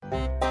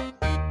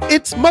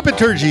It's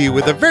Muppeturgy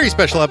with a very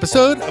special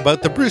episode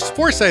about the Bruce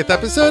Forsyth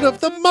episode of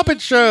The Muppet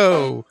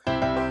Show.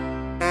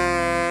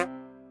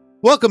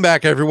 Welcome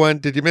back, everyone.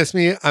 Did you miss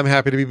me? I'm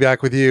happy to be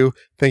back with you.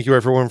 Thank you,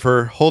 everyone,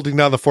 for holding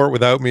down the fort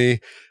without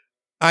me.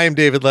 I am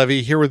David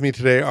Levy. Here with me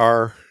today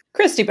are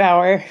Christy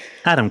Bauer,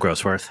 Adam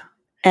Grossworth,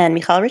 and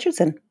Michal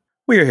Richardson.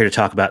 We are here to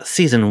talk about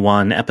Season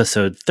 1,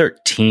 Episode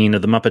 13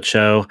 of The Muppet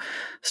Show,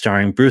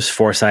 starring Bruce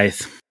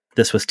Forsyth.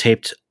 This was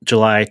taped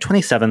July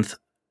 27th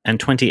and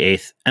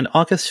 28th and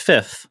August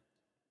 5th.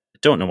 I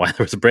don't know why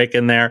there was a break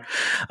in there,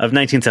 of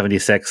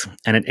 1976,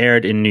 and it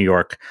aired in New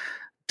York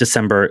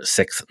December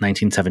 6th,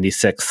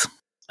 1976.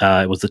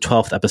 It was the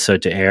 12th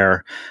episode to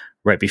air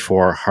right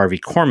before Harvey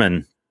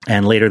Korman.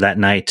 And later that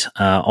night,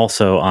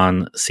 also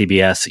on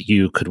CBS,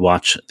 you could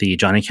watch the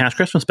Johnny Cash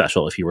Christmas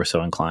special if you were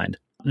so inclined.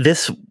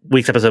 This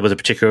week's episode was a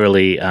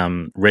particularly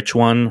rich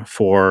one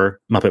for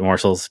Muppet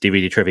Morsels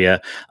DVD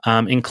trivia,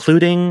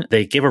 including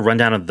they gave a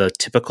rundown of the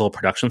typical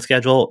production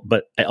schedule,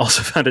 but I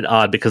also found it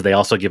odd because they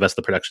also give us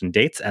the production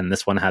dates, and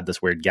this one had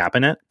this weird gap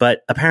in it.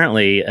 But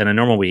apparently, in a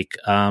normal week,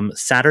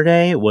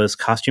 Saturday was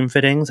costume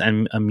fittings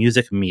and a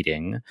music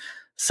meeting.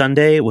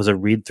 Sunday was a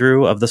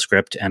read-through of the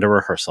script and a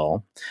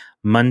rehearsal.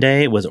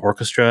 Monday was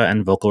orchestra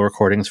and vocal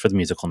recordings for the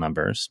musical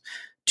numbers.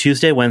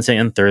 Tuesday, Wednesday,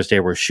 and Thursday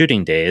were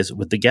shooting days,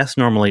 with the guests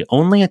normally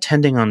only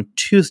attending on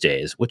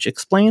Tuesdays, which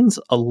explains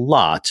a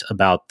lot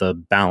about the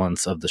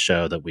balance of the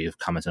show that we've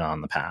commented on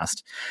in the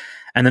past.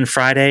 And then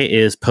Friday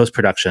is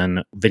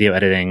post-production, video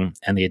editing,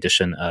 and the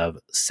addition of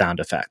sound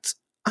effects.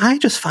 I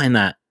just find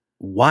that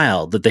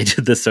wild that they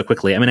did this so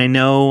quickly. That's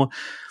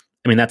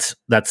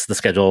the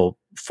schedule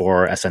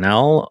for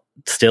SNL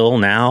still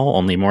now,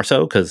 only more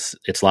so because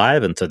it's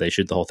live, and so they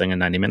shoot the whole thing in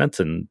 90 minutes,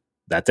 and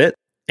that's it.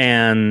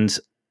 And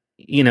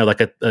like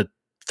a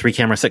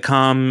 3-camera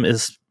sitcom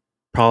is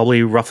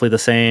probably roughly the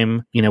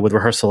same, with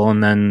rehearsal,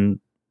 and then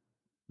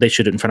they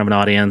shoot it in front of an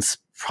audience,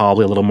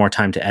 probably a little more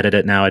time to edit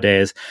it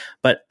nowadays.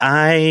 But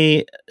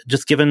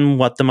just given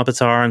what the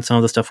Muppets are and some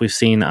of the stuff we've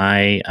seen,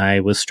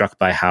 I was struck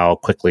by how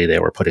quickly they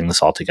were putting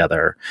this all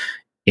together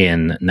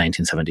in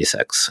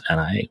 1976. And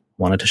I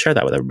wanted to share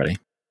that with everybody.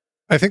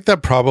 I think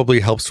that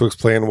probably helps to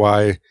explain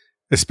why,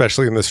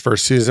 especially in this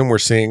first season, we're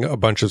seeing a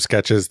bunch of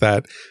sketches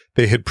that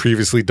they had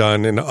previously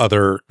done in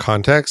other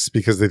contexts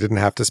because they didn't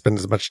have to spend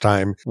as much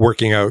time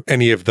working out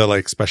any of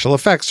the special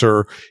effects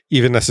or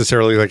even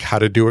necessarily how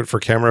to do it for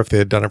camera if they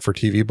had done it for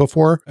TV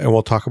before. And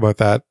we'll talk about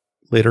that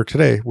later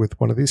today with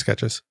one of these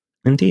sketches.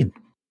 Indeed.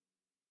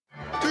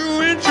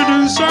 To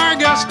introduce our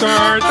guest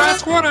star,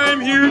 that's what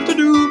I'm here to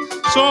do.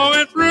 So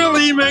it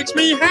really makes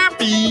me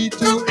happy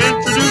to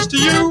introduce to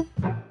you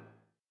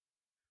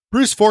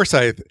Bruce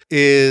Forsyth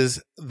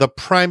is the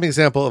prime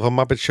example of a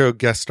Muppet Show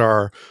guest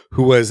star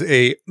who was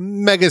a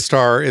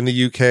megastar in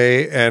the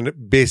UK and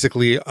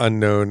basically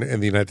unknown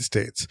in the United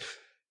States.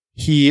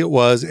 He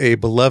was a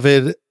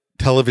beloved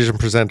television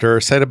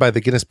presenter cited by the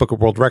Guinness Book of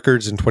World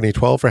Records in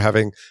 2012 for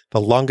having the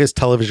longest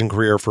television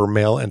career for a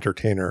male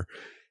entertainer.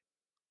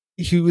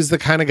 He was the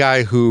kind of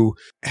guy who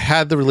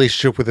had the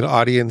relationship with an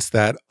audience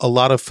that a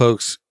lot of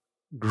folks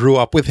grew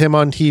up with him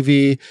on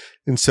TV.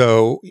 And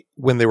so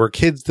when they were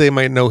kids, they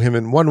might know him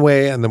in one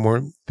way. And then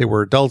when they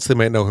were adults, they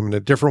might know him in a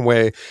different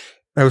way.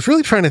 I was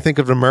really trying to think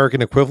of an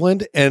American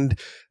equivalent. And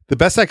the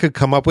best I could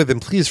come up with,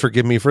 and please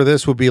forgive me for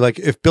this, would be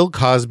if Bill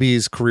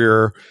Cosby's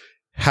career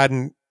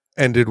hadn't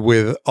ended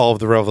with all of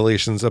the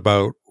revelations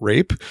about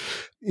rape,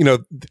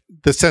 the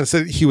sense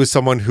that he was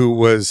someone who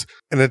was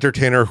an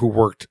entertainer who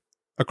worked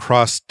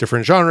across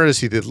different genres.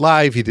 He did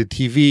live, he did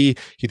TV,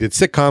 he did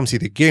sitcoms, he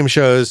did game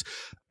shows,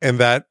 and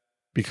that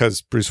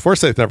because Bruce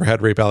Forsyth never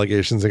had rape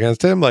allegations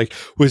against him,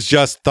 was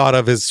just thought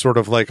of as sort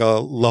of a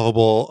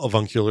lovable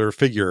avuncular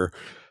figure.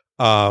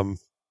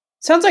 Sounds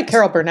like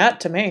Carol Burnett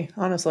to me,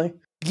 honestly.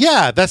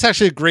 Yeah, that's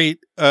actually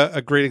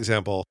a great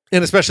example.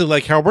 And especially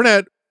like Carol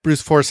Burnett,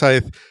 Bruce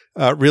Forsyth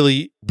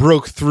really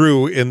broke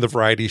through in the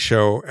variety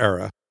show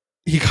era.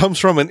 He comes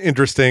from an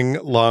interesting,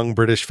 long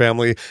British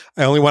family.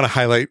 I only want to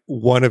highlight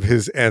one of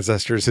his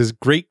ancestors, his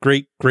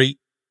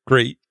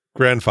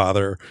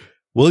great-great-great-great-grandfather,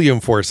 William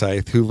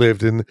Forsyth, who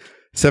lived in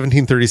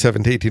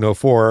 1737 to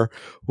 1804,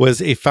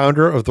 was a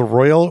founder of the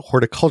Royal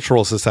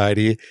Horticultural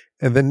Society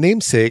and the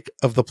namesake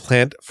of the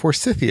plant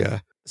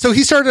Forsythia. So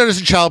he started out as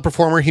a child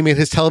performer. He made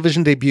his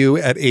television debut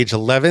at age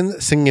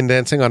 11, singing and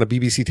dancing on a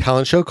BBC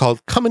talent show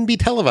called Come and Be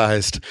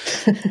Televised.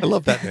 I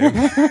love that name.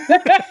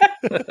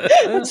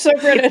 It's so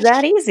British. It's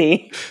that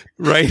easy.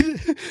 Right?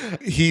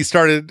 He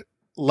started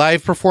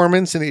live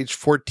performance at age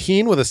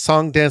 14 with a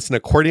song, dance, and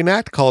accordion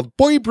act called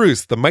Boy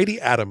Bruce, the Mighty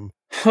Atom.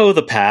 Oh,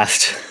 the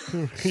past.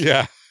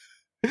 Yeah.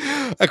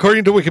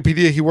 According to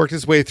Wikipedia, he worked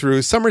his way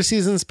through summer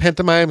seasons,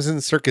 pantomimes,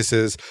 and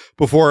circuses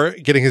before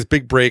getting his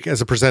big break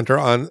as a presenter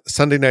on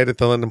Sunday Night at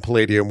the London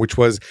Palladium, which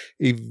was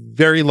a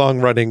very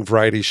long-running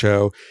variety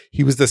show.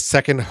 He was the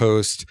second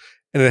host,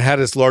 and it had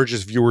its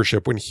largest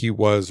viewership when he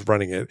was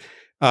running it.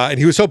 And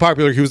he was so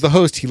popular, he was the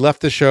host. He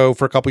left the show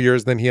for a couple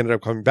years, and then he ended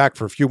up coming back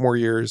for a few more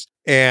years.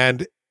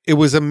 And it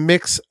was a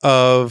mix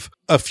of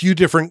a few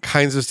different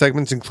kinds of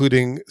segments,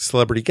 including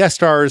celebrity guest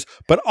stars,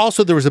 but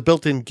also there was a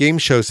built-in game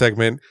show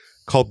segment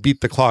called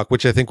Beat the Clock,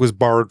 which I think was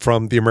borrowed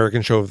from the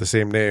American show of the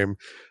same name,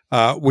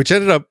 which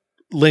ended up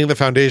laying the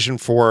foundation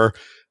for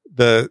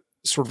the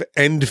sort of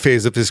end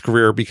phase of his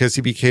career because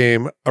he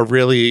became a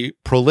really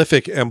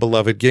prolific and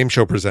beloved game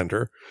show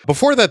presenter.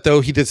 Before that, though,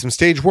 he did some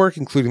stage work,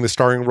 including the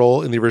starring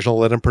role in the original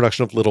Lennon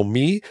production of Little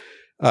Me.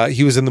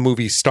 He was in the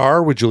movie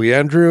Star with Julie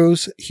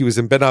Andrews. He was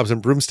in Bedknobs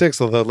and Broomsticks,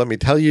 although let me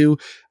tell you,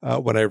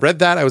 when I read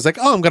that, I was like,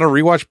 oh, I'm going to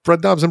rewatch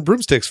Bedknobs and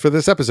Broomsticks for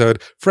this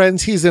episode.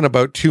 Friends, he's in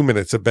about 2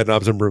 minutes of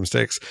Bedknobs and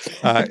Broomsticks.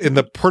 In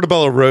the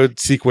Portobello Road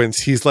sequence,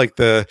 he's like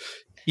the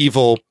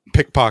evil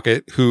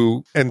pickpocket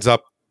who ends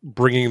up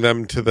bringing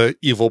them to the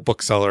evil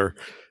bookseller.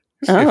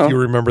 Oh. If you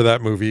remember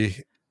that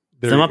movie.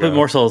 The Muppet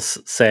Morsels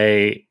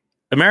say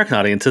American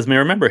audiences may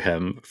remember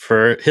him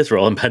for his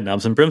role in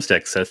Bedknobs and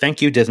Broomsticks. So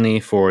thank you, Disney,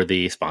 for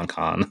the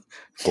SpawnCon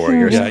for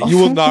your Yeah, you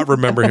will not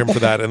remember him for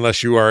that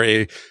unless you are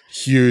a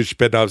huge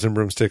Bedknobs and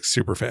Broomsticks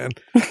super fan.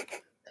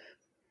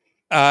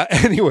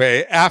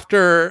 Anyway,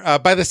 after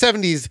by the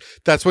 70s,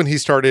 that's when he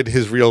started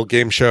his real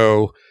game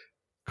show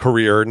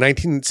career.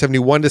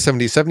 1971 to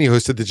 77, he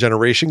hosted the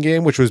Generation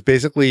Game, which was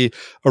basically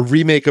a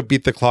remake of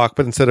Beat the Clock,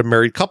 but instead of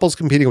married couples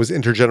competing, it was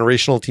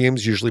intergenerational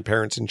teams, usually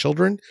parents and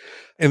children.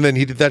 And then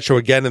he did that show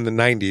again in the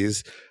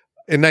 90s.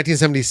 In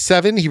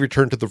 1977, he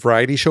returned to the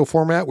variety show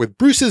format with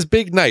Bruce's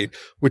Big Night,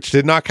 which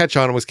did not catch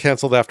on and was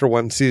canceled after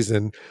one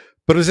season.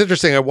 But it was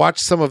interesting. I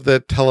watched some of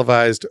the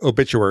televised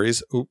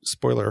obituaries. Oops,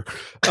 spoiler.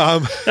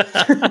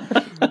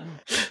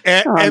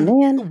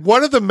 And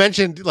one of them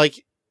mentioned, like,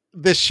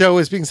 this show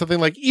as being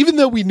something like, even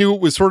though we knew it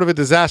was sort of a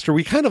disaster,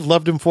 we kind of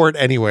loved him for it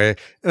anyway.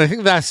 And I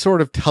think that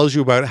sort of tells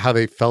you about how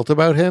they felt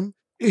about him.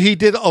 He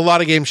did a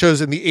lot of game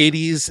shows in the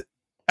 80s.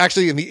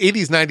 Actually, in the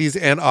 80s,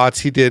 90s, and aughts,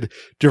 he did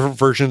different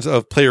versions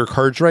of Play Your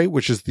Cards Right,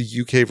 which is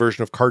the UK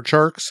version of Card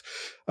Sharks.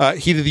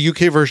 He did the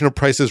UK version of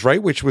Price is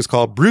Right, which was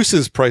called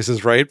Bruce's Price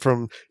is Right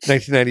from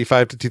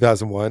 1995 to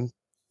 2001.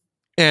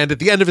 And at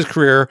the end of his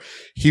career,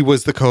 he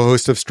was the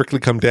co-host of Strictly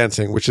Come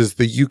Dancing, which is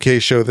the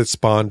UK show that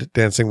spawned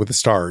Dancing with the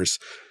Stars.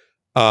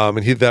 And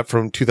he did that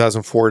from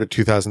 2004 to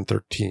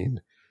 2013.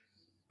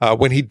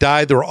 When he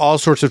died, there were all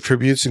sorts of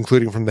tributes,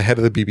 including from the head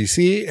of the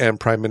BBC and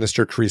Prime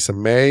Minister Theresa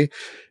May.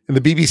 And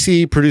the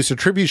BBC produced a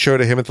tribute show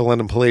to him at the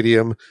London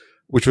Palladium,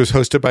 which was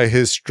hosted by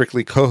his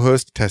Strictly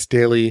co-host, Tess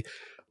Daly.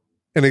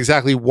 And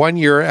exactly 1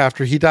 year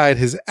after he died,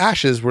 his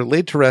ashes were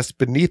laid to rest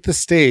beneath the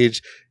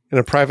stage in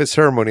a private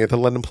ceremony at the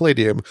London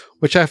Palladium,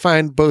 which I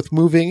find both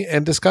moving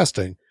and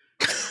disgusting.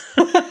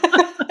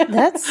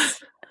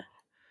 That's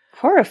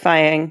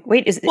horrifying.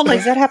 Wait, does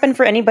that happen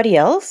for anybody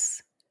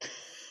else?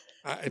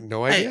 I had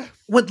no idea.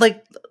 Would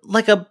like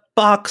a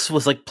box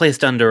was like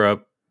placed under a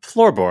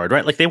floorboard,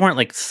 right? Like they weren't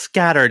like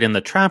scattered in the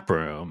trap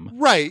room,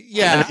 right?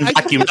 Yeah, and then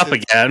vacuumed up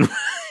again.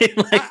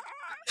 Like,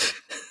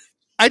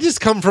 I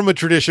just come from a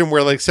tradition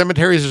where like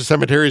cemeteries are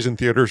cemeteries and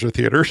theaters are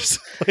theaters.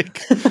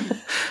 Like,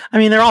 I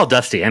mean, they're all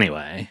dusty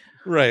anyway,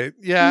 right?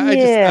 Yeah, I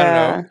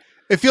don't know.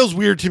 It feels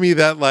weird to me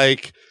that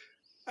like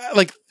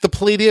the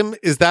Palladium,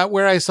 is that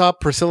where I saw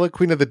Priscilla,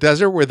 Queen of the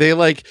Desert? Were they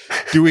like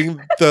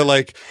doing the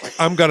like,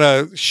 I'm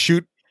gonna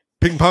shoot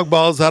ping pong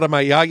balls out of my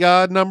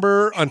yaya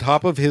number on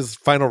top of his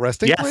final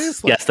resting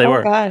place? Like, yes, they were.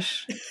 Oh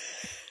gosh.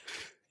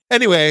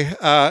 Anyway,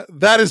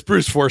 that is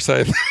Bruce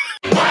Forsyth.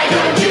 Why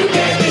don't you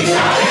get me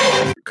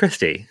started?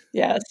 Christy,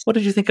 Yes. what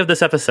did you think of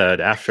this episode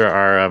after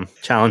our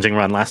challenging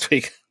run last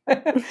week?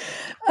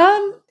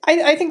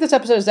 I think this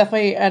episode is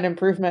definitely an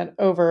improvement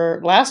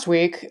over last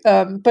week,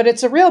 but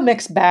it's a real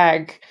mixed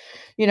bag.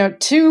 You know,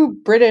 2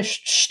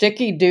 British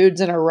shticky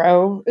dudes in a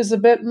row is a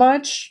bit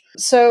much.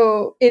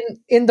 So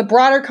in the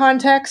broader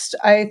context,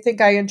 I think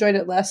I enjoyed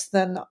it less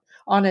than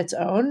on its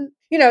own.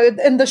 You know,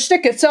 and the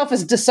shtick itself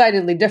is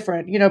decidedly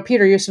different. You know,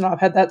 Peter Ustinov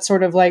had that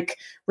sort of like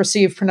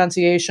received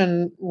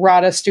pronunciation,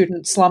 RADA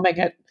student slumming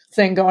it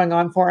thing going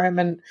on for him.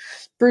 And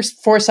Bruce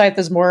Forsyth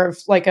is more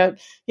of like a,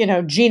 you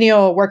know,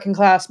 genial working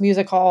class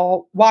music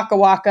hall, waka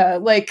waka,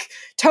 like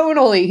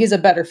tonally he's a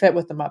better fit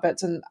with the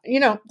Muppets. And, you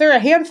know, there are a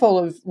handful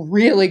of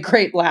really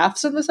great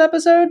laughs in this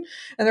episode.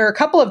 And there are a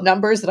couple of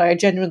numbers that I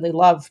genuinely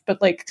love,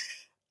 but like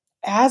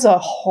as a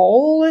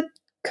whole, it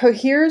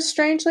coheres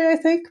strangely, I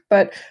think.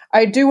 But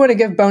I do want to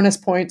give bonus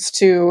points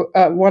to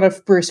one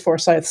of Bruce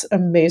Forsyth's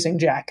amazing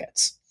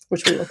jackets,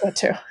 which we will get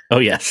to. Oh,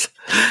 yes.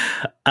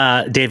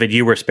 David,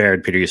 you were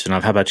spared Peter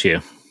Ustinov. How about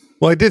you?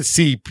 Well, I did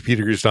see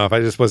Peter Ustinov.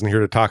 I just wasn't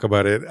here to talk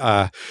about it.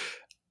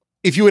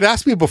 If you had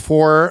asked me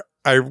before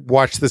I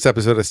watched this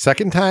episode a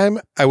second time,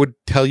 I would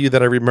tell you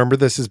that I remember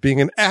this as being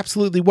an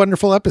absolutely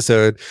wonderful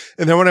episode.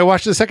 And then when I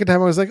watched it the second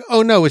time, I was like,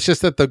 oh no, it's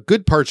just that the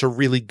good parts are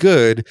really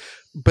good,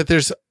 but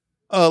there's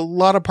a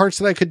lot of parts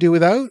that I could do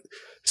without.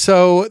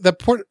 So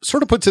that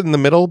sort of puts it in the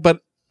middle,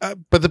 but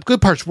the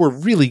good parts were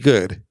really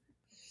good.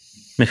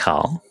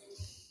 Michal?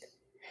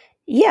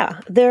 Yeah,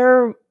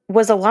 there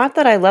was a lot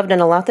that I loved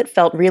and a lot that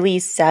felt really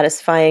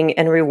satisfying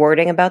and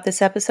rewarding about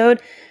this episode.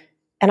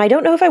 And I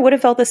don't know if I would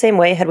have felt the same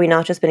way had we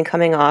not just been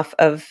coming off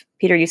of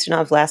Peter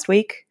Ustinov last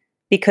week.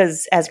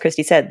 because, as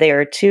Christy said, they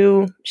are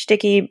two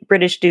shticky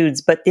British dudes,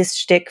 but this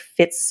shtick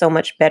fits so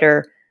much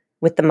better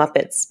with the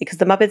Muppets, because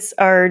the Muppets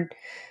are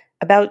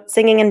about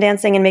singing and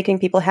dancing and making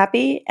people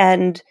happy,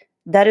 and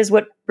that is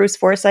what Bruce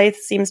Forsyth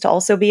seems to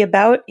also be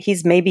about.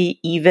 He's maybe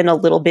even a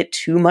little bit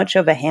too much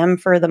of a ham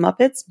for the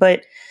Muppets,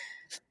 but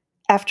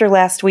after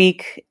last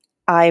week,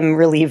 I'm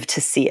relieved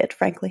to see it,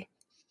 frankly.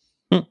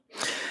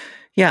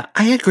 Yeah,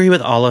 I agree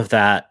with all of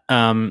that.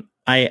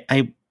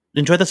 I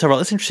enjoyed this overall.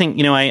 It's interesting.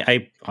 You know,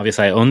 I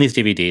obviously I own these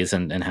DVDs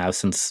and have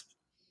since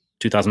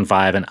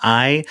 2005, and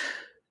I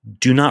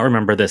do not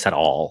remember this at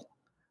all.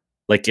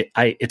 Like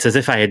it's as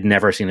if I had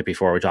never seen it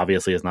before, which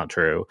obviously is not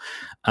true.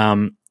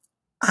 I'm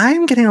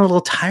getting a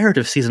little tired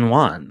of season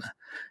 1.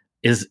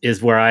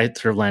 Is where I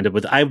sort of landed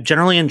with. I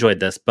generally enjoyed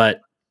this,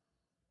 but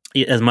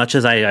as much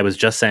as I was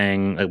just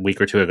saying a week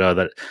or two ago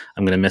that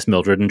I'm going to miss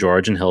Mildred and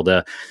George and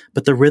Hilda,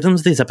 but the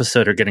rhythms of these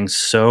episodes are getting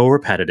so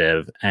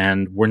repetitive,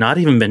 and we're not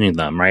even binging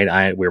them,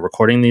 right? We're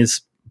recording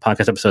these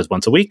podcast episodes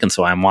once a week, and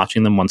so I'm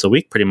watching them once a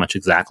week, pretty much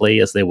exactly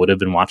as they would have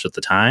been watched at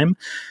the time,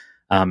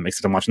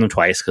 except I'm watching them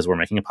twice because we're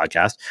making a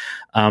podcast.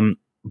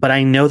 But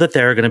I know that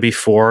there are going to be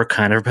 4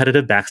 kind of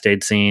repetitive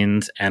backstage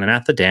scenes, and an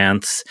at the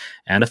dance,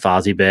 and a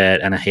Fozzie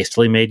bit, and a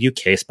hastily made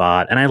UK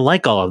spot, and I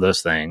like all of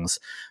those things.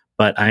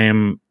 But I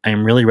am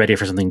really ready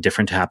for something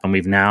different to happen.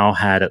 We've now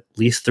had at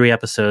least 3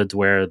 episodes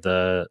where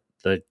the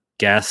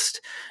guest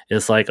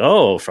is like,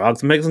 "Oh,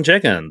 frogs, pigs, and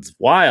chickens,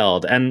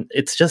 wild," and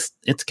it's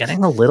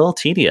getting a little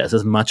tedious.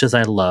 As much as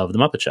I love the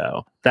Muppet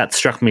Show, that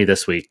struck me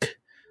this week,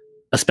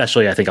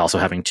 especially I think also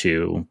having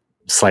 2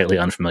 slightly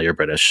unfamiliar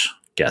British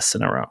guests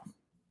in a row.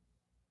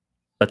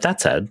 But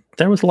that said,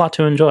 there was a lot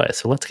to enjoy,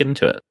 so let's get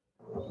into it.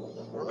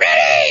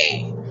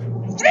 Ready!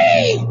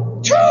 3,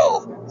 2,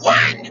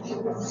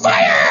 1,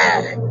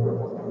 fire!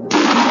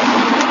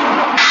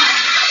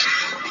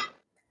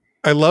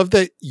 I love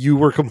that you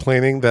were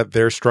complaining that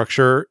their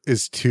structure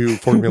is too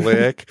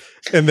formulaic,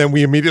 and then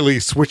we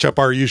immediately switch up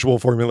our usual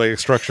formulaic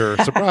structure.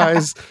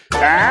 Surprise!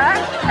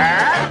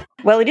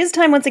 Well, it is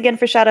time once again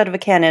for Shot Out of a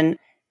Cannon.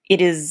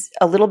 It is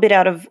a little bit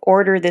out of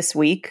order this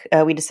week.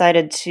 We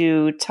decided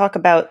to talk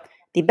about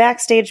the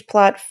backstage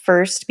plot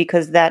first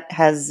because that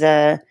has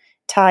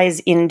ties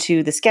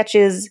into the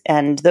sketches,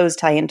 and those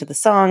tie into the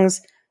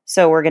songs.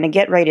 So we're going to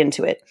get right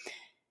into it.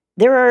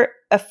 There are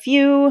a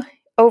few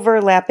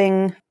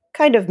overlapping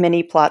kind of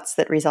mini plots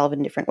that resolve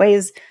in different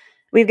ways.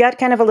 We've got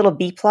kind of a little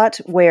B plot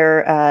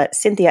where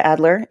Cynthia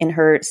Adler, in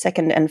her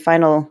second and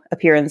final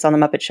appearance on The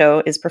Muppet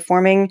Show, is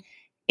performing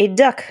a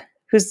duck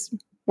who's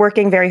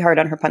working very hard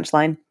on her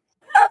punchline.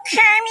 Oh,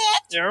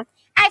 Kermit! Yeah?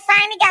 I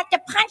finally got the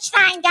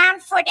punchline down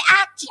for the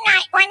act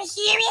tonight. Want to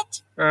hear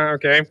it?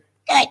 Okay.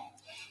 Good.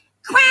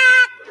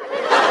 Quack!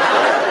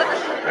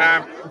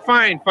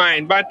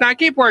 Fine. But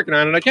keep working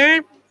on it,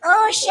 okay?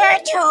 Oh, sure,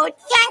 Toad.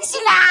 Thanks a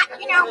lot.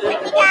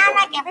 Put me down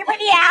like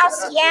everybody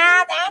else.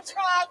 Yeah, that's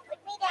right. Put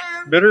me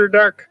down. Bitter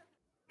duck.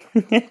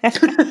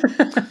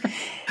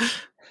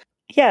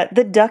 Yeah,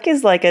 the duck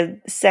is like a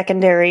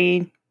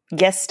secondary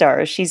guest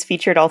star. She's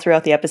featured all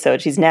throughout the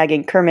episode. She's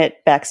nagging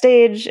Kermit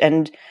backstage,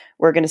 and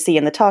we're going to see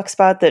in the talk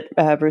spot that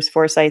Bruce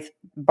Forsyth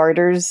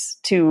barters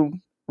to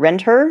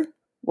rent her.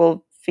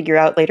 We'll figure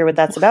out later what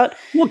that's about.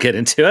 We'll get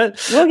into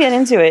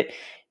it.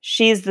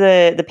 She's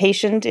the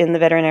patient in the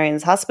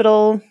veterinarian's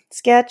hospital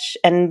sketch,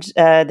 and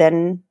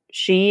then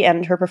she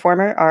and her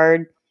performer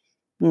are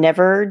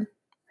never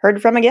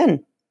heard from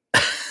again.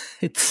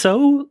 It's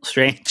so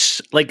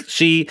strange. Like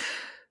she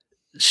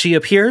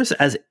appears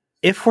as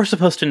if we're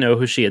supposed to know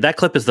who she is. That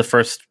clip is the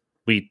first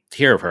we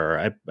hear of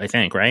her, I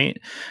think,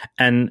 right?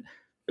 And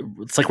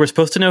it's like we're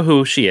supposed to know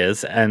who she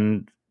is,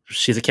 and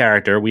she's a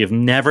character. We have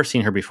never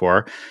seen her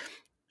before.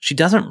 She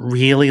doesn't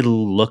really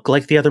look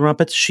like the other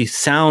Muppets. She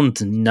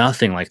sounds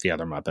nothing like the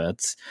other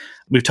Muppets.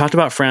 We've talked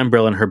about Fran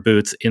Brill and her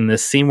boots. In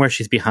this scene where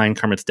she's behind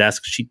Kermit's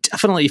desk, she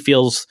definitely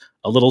feels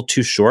a little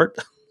too short.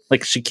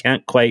 Like she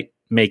can't quite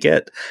make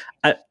it.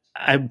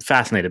 I'm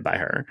fascinated by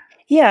her.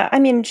 Yeah, I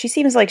mean, she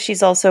seems like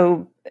she's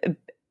also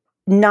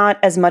not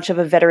as much of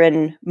a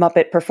veteran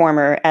Muppet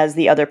performer as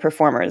the other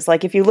performers.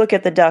 Like if you look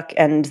at the duck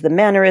and the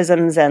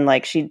mannerisms and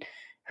like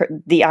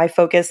the eye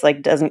focus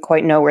like doesn't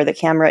quite know where the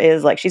camera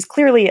is. Like she's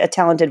clearly a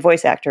talented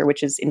voice actor,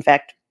 which is in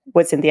fact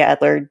what Cynthia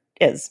Adler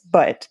is,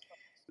 but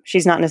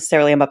she's not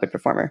necessarily a Muppet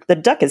performer. The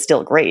duck is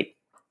still great.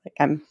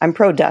 Like I'm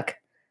pro duck.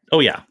 Oh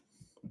yeah.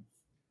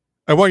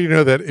 I want you to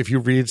know that if you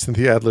read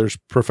Cynthia Adler's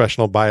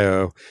professional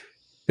bio,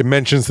 it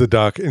mentions the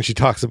duck, and she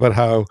talks about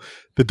how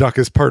the duck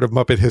is part of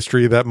Muppet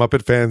history that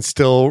Muppet fans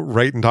still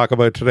write and talk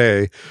about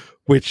today,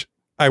 which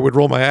I would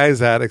roll my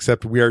eyes at,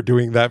 except we are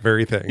doing that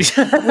very thing.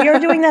 We are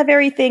doing that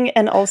very thing,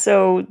 and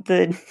also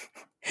the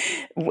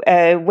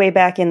way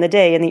back in the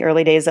day, in the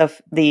early days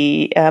of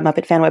the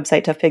Muppet fan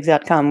website,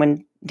 toughpigs.com,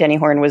 when Denny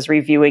Horn was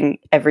reviewing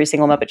every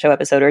single Muppet Show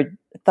episode, or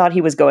thought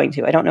he was going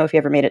to. I don't know if he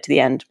ever made it to the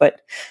end,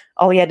 but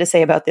all he had to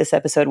say about this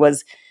episode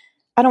was,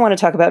 I don't want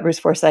to talk about Bruce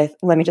Forsyth.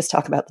 Let me just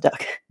talk about the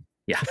duck.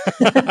 Yeah.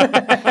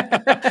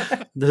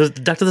 The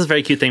duck does this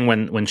very cute thing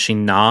when she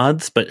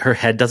nods, but her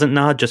head doesn't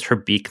nod, just her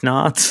beak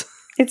nods.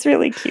 It's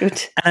really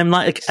cute. And I'm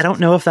like, I don't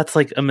know if that's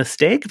like a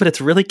mistake, but it's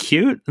really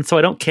cute. And so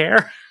I don't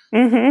care.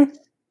 Mm-hmm.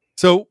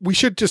 So we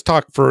should just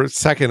talk for a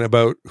second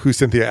about who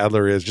Cynthia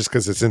Adler is, just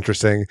because it's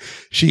interesting.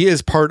 She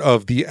is part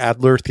of the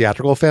Adler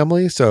theatrical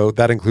family. So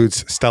that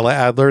includes Stella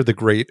Adler, the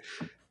great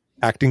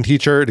acting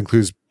teacher. It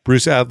includes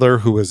Bruce Adler,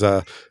 who was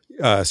a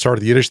star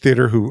of the Yiddish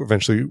Theater, who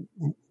eventually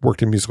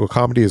worked in musical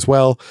comedy as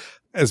well.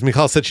 As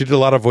Michal said, she did a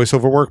lot of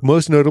voiceover work.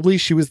 Most notably,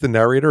 she was the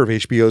narrator of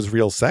HBO's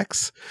Real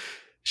Sex.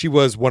 She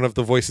was one of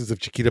the voices of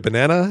Chiquita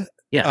Banana.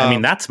 Yeah, I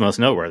mean, that's most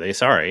noteworthy.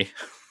 Sorry,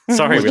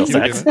 Real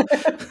Sex.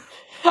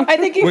 I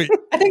think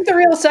the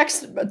Real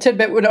Sex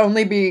tidbit would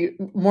only be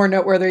more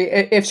noteworthy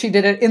if she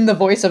did it in the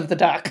voice of the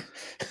duck.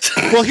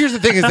 Well, here's the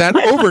thing is that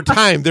over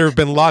time, there have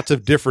been lots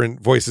of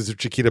different voices of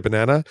Chiquita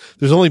Banana.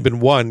 There's only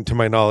been one, to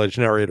my knowledge,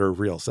 narrator of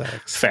Real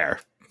Sex. Fair.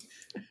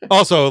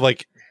 Also,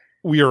 like,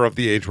 we are of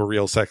the age where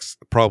Real Sex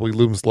probably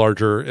looms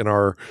larger in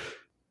our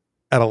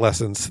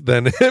adolescence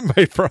than it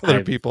might for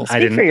other people. I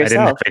didn't have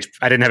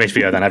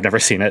HBO then. I've never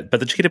seen it. But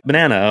the Chiquita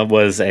Banana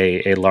was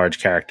a large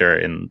character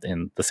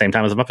in the same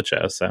time as the Muppet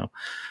Show. So,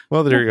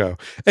 well, there you go.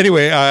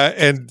 Anyway,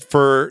 and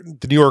for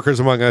the New Yorkers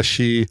among us,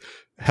 she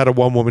had a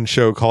one-woman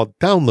show called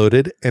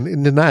Downloaded and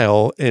In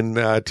Denial in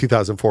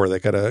 2004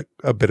 that got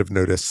a bit of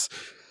notice.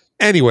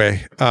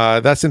 Anyway,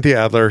 that's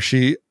Cynthia Adler.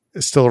 She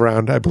is still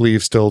around, I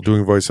believe, still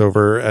doing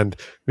voiceover and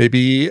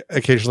maybe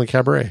occasionally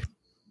cabaret.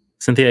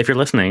 Cynthia, if you're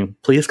listening,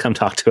 please come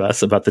talk to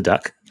us about the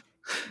duck.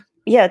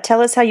 Yeah,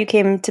 tell us how you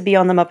came to be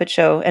on The Muppet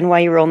Show and why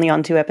you were only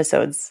on 2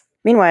 episodes.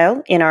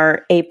 Meanwhile, in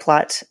our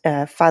A-plot,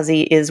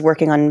 Fozzie is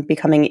working on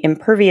becoming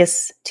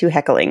impervious to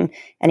heckling,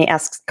 and he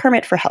asks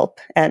Kermit for help.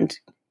 And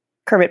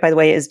Kermit, by the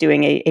way, is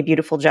doing a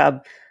beautiful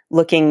job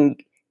looking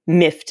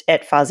miffed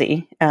at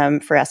Fozzie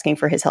for asking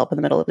for his help in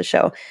the middle of the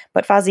show.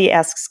 But Fozzie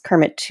asks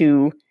Kermit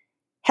to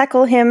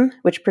heckle him,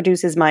 which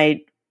produces my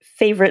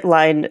favorite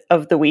line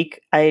of the week.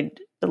 I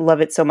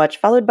love it so much.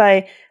 Followed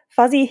by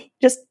Fozzie,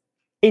 just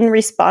in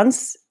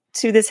response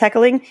to this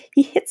heckling,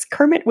 he hits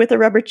Kermit with a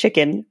rubber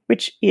chicken,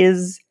 which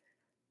is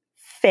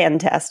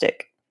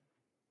fantastic.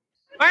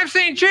 I've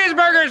seen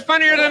cheeseburgers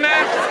funnier than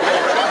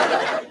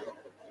that.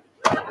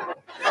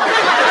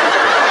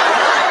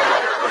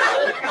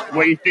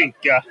 What do you think?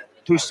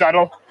 Too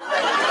subtle?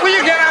 Will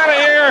you get out of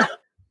here?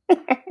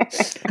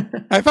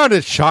 I found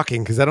it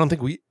shocking because I don't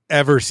think we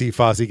ever see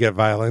Fozzie get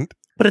violent.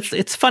 But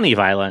it's funny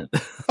violent.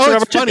 Oh,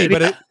 it's funny,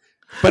 but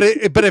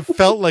it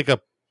felt like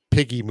a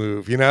piggy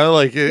move, you know?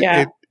 Like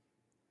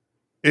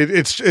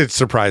it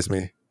surprised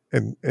me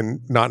and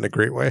not in a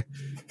great way.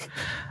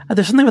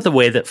 There's something about the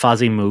way that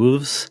Fozzie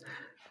moves,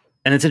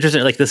 and it's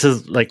interesting. Like, this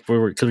is like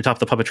because we talk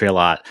the puppetry a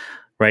lot,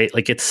 right?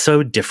 Like, it's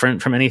so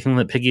different from anything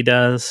that Piggy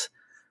does,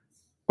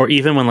 or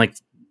even when like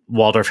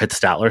Waldorf hits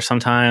Statler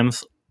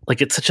sometimes.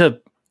 Like, it's such a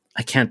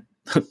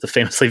the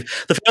famously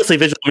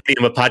visual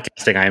medium of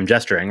podcasting. I am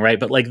gesturing, right?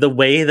 But like the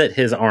way that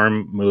his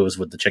arm moves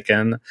with the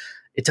chicken,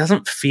 it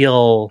doesn't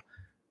feel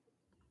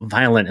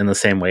violent in the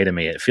same way to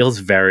me. It feels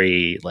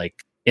very like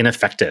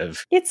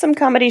ineffective. It's some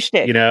comedy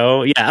shtick, you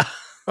know? Yeah.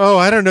 Oh,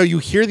 I don't know. You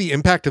hear the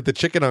impact of the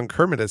chicken on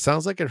Kermit. It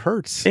sounds like it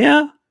hurts.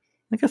 Yeah,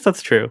 I guess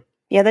that's true.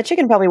 Yeah, that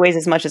chicken probably weighs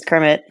as much as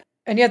Kermit.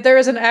 And yet there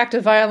is an act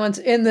of violence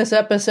in this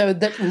episode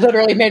that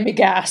literally made me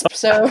gasp.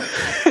 So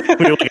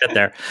we will get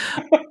there.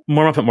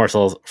 More Muppet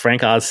morsels.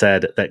 Frank Oz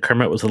said that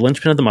Kermit was the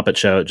linchpin of the Muppet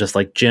Show, just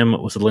like Jim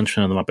was the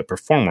linchpin of the Muppet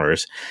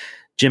performers.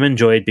 Jim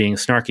enjoyed being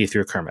snarky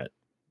through Kermit.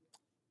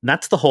 And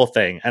that's the whole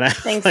thing. And I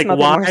was like,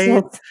 why?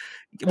 Morsels.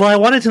 Well, I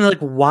wanted to know, like,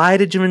 why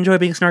did Jim enjoy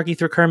being snarky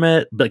through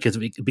Kermit?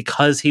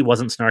 Because he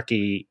wasn't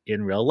snarky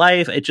in real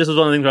life. It just was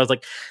one of the things where I was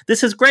like,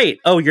 this is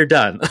great. Oh, you're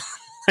done.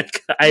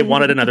 Like, I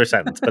wanted another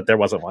sentence, but there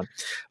wasn't one.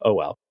 Oh,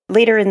 well.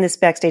 Later in this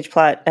backstage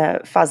plot,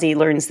 Fozzie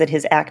learns that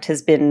his act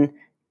has been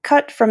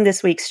cut from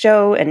this week's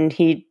show, and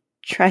he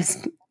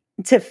tries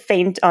to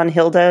faint on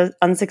Hilda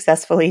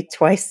unsuccessfully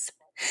twice.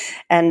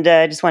 And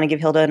I just want to give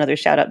Hilda another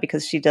shout out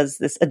because she does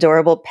this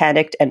adorable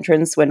panicked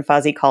entrance when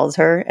Fozzie calls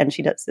her, and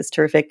she does this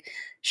terrific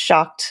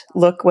shocked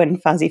look when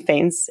Fozzie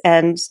faints.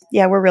 And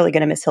yeah, we're really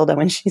going to miss Hilda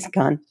when she's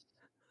gone.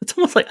 It's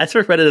almost like I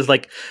sort of read it as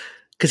like,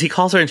 because he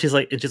calls her and she's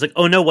like,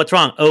 oh no, what's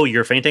wrong? Oh,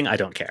 you're fainting? I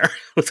don't care.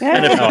 It's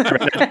kind of how I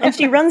read it. And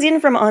she runs in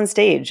from on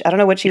stage. I don't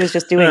know what she was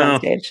just doing on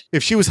stage.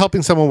 If she was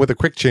helping someone with a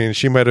quick change,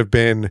 she might have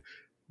been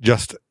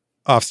just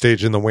off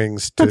stage in the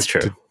wings. That's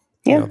true.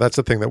 You know, that's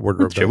the thing that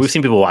wardrobe does. We've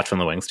seen people watch from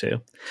the wings too.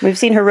 We've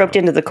seen her roped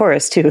into the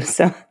chorus too.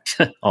 So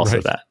also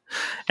Right. that.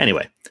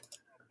 Anyway.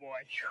 Boy,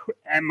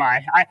 am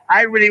I?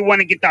 I really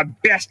want to get the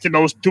best of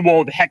those 2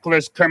 old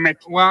hecklers, Kermit.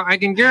 Well, I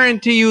can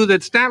guarantee you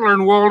that Statler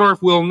and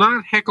Waldorf will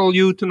not heckle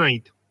you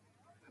tonight.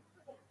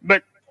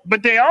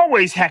 But they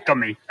always heckle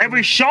me.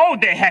 Every show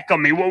they heckle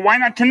me. Well, why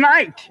not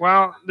tonight?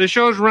 Well, the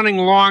show's running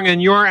long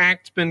and your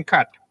act's been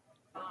cut.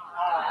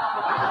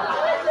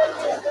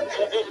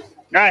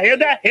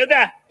 Hilda?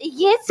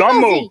 Yes, Don't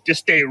Fozzie. move.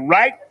 Just stay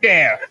right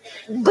there.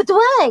 But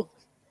why?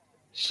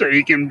 So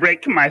you can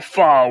break my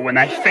fall when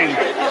I faint.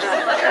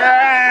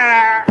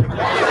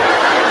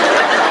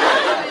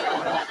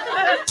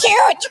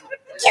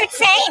 Cute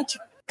faint.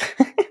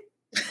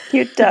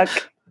 cute duck.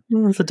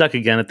 There's a duck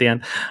again at the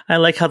end. I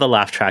like how the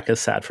laugh track is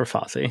sad for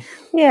Fozzie.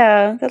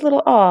 Yeah, that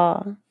little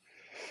aw.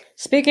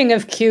 Speaking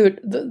of cute,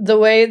 the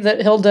way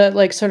that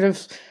Hilda sort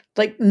of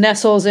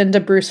nestles into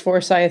Bruce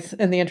Forsyth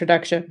in the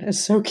introduction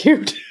is so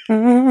cute.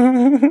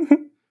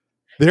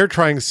 They're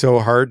trying so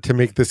hard to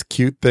make this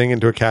cute thing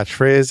into a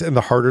catchphrase, and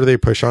the harder they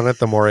push on it,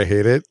 the more I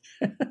hate it.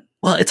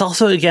 Well, it's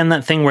also, again,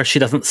 that thing where she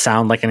doesn't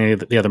sound like any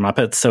of the other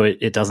Muppets, so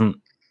it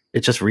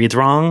just reads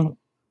wrong.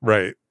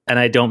 Right. And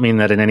I don't mean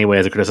that in any way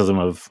as a criticism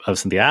of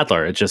Cynthia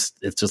Adler. It's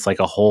just like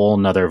a whole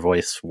nother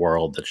voice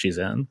world that she's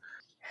in.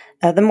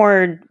 The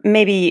more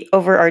maybe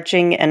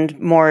overarching and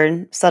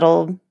more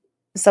subtle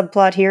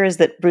subplot here is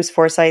that Bruce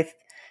Forsyth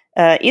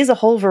is a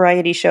whole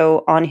variety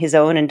show on his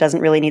own and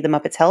doesn't really need the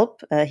Muppets'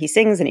 help. He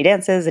sings and he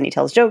dances and he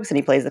tells jokes and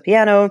he plays the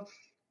piano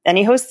and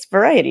he hosts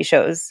variety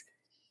shows.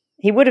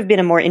 He would have been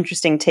a more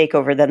interesting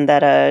takeover than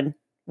that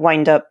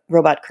wind-up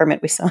robot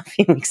Kermit we saw a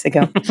few weeks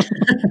ago.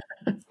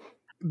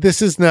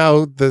 This is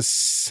now the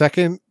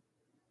second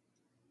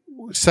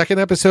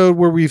episode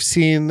where we've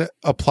seen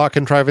a plot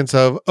contrivance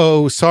of,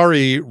 oh,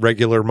 sorry,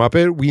 regular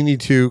Muppet, we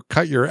need to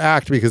cut your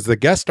act because the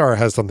guest star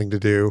has something to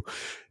do.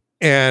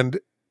 And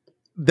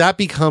that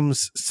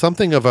becomes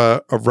something of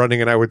a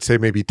running, and I would say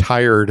maybe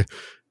tired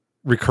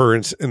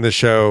recurrence in the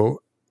show,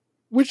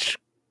 which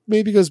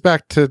maybe goes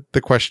back to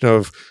the question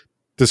of,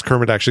 does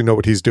Kermit actually know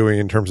what he's doing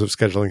in terms of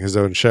scheduling his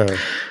own show?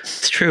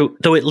 It's true.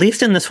 Though at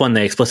least in this one,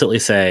 they explicitly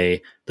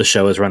say the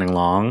show is running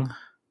long,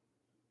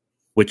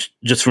 which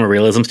just from a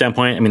realism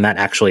standpoint, I mean, that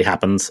actually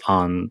happens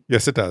on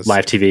yes, it does.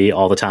 Live TV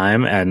all the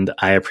time. And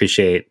I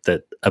appreciate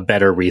that a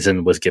better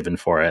reason was given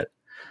for it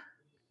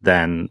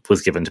than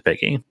was given to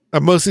Piggy.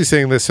 I'm mostly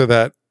saying this so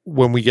that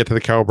when we get to the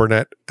Carol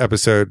Burnett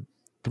episode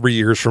 3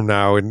 years from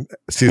now in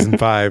season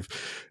 5,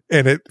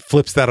 and it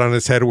flips that on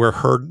its head where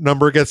her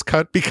number gets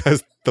cut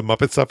because the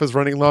Muppet stuff is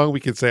running long, we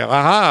can say,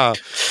 aha.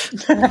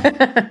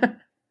 The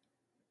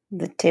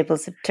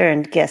tables have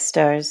turned, guest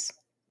stars.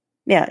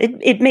 Yeah,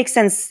 it makes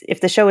sense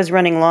if the show is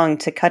running long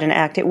to cut an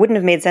act. It wouldn't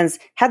have made sense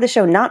had the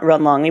show not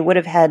run long. We would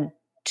have had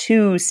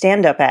 2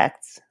 stand-up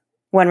acts,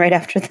 one right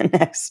after the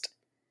next.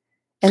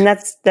 And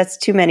that's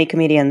too many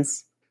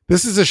comedians.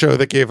 This is a show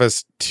that gave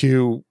us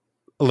 2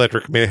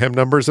 Electric Mayhem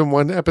numbers in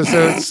one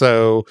episode,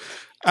 so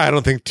I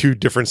don't think 2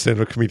 different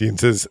stand-up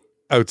comedians is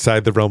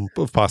outside the realm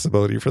of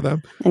possibility for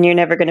them. And you're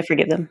never going to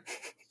forgive them.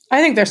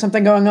 I think there's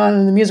something going on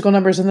in the musical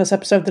numbers in this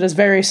episode that is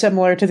very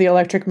similar to the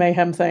Electric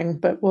Mayhem thing,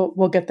 but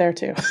we'll get there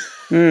too.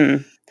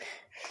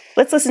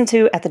 Let's listen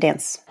to At the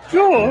Dance.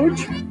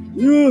 George,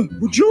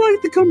 would you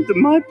like to come to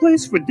my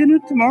place for dinner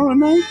tomorrow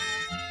night?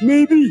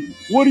 Maybe.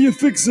 What are you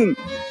fixing?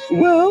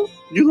 Well,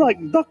 you like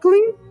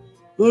duckling?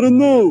 I don't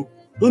know.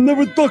 I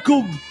never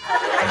duckled.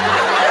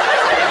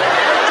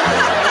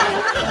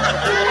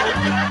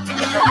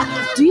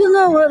 Do you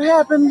know what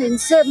happened in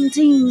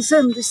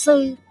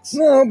 1776?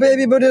 No,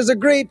 baby, but there's a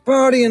great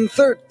party in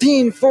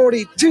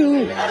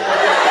 1342.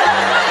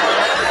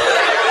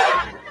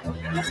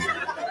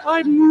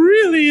 I'm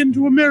really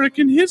into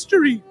American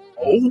history.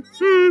 Oh?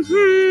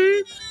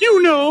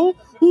 You know,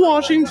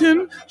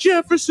 Washington,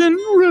 Jefferson,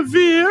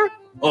 Revere.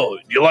 Oh,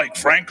 you like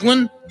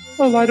Franklin?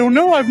 Well, I don't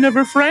know. I've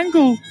never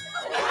frankled.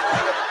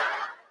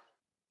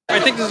 I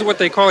think this is what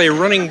they call a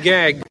running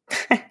gag.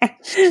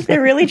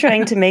 They're really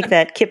trying to make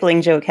that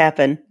Kipling joke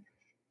happen.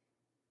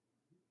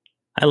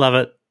 I love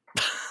it.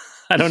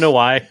 I don't know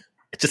why.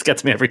 It just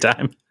gets me every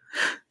time.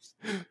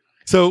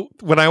 So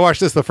when I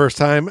watched this the first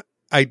time,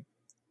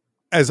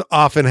 as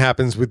often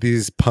happens with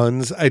these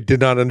puns, I did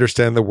not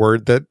understand the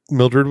word that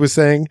Mildred was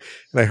saying,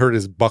 and I heard it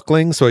as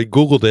buckling, so I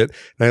Googled it,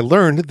 and I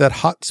learned that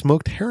hot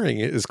smoked herring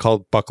is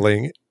called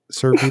buckling,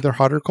 served either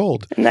hot or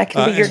cold. And that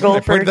can be your goal. I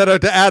pointed that out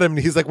to Adam,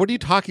 and he's like, what are you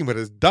talking about?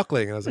 It's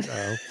duckling. And I was like,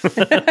 oh.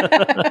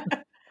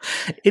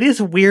 It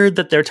is weird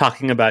that they're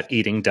talking about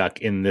eating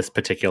duck in this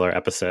particular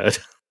episode.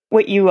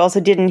 What you also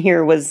didn't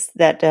hear was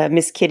that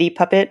Miss Kitty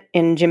puppet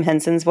in Jim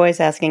Henson's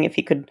voice asking if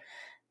he could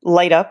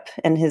light up,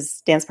 and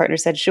his dance partner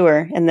said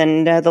sure, and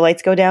then the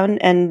lights go down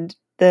and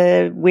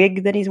the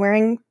wig that he's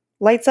wearing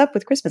lights up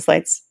with Christmas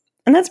lights,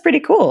 and that's pretty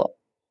cool.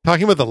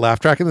 Talking about the laugh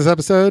track in this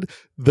episode,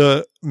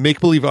 the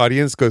make-believe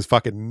audience goes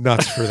fucking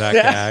nuts for that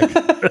gag.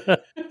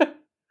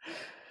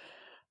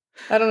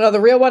 I don't know,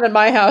 the real one in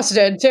my house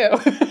did too.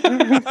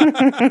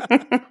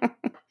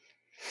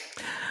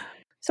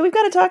 So we've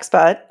got a talk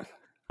spot.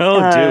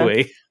 Oh, do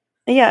we?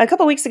 Yeah, a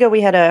couple weeks ago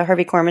we had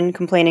Harvey Korman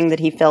complaining that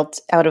he felt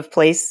out of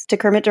place to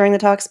Kermit during the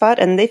talk spot,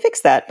 and they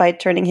fixed that by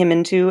turning him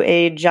into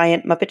a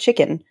giant Muppet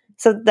chicken.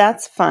 So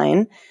that's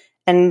fine.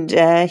 And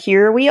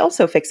here we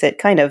also fix it,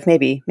 kind of,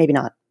 maybe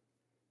not.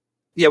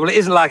 Yeah, well, it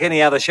isn't like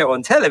any other show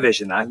on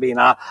television. I mean,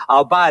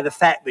 I'll buy the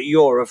fact that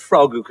you're a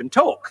frog who can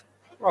talk.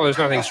 Well, there's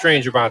nothing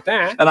strange about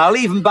that. And I'll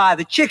even buy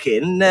the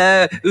chicken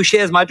who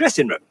shares my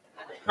dressing room.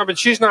 No, but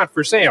she's not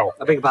for sale.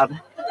 I beg your pardon?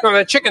 No,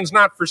 that chicken's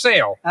not for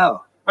sale.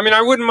 Oh. I mean,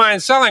 I wouldn't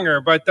mind selling her,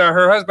 but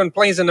her husband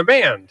plays in a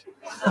band.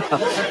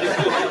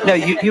 No,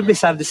 you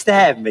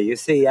misunderstand me. You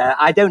see,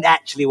 I don't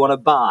actually want to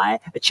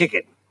buy a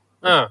chicken.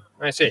 Oh,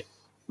 I see.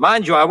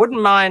 Mind you, I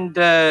wouldn't mind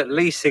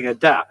leasing a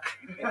duck.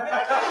 I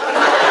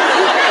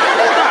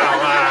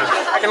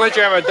can let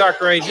you have a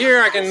duck right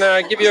here. I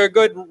can give you a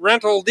good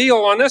rental deal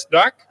on this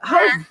duck.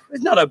 Oh,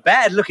 it's not a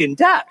bad-looking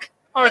duck.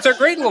 Oh, it's a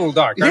great little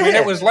duck. I mean,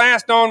 it was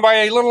last owned by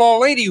a little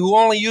old lady who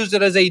only used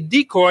it as a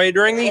decoy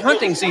during the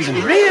hunting season.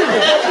 Really?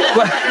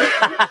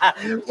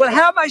 Well,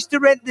 how much to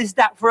rent this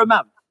duck for a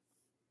month?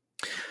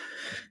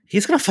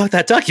 He's gonna fuck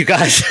that duck, you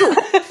guys.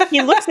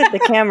 He looks at the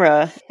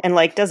camera and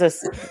does a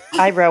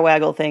eyebrow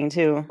waggle thing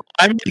too.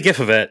 I made a gif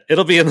of it.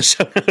 It'll be in the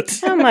show notes.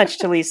 How much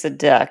to lease a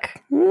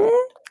duck?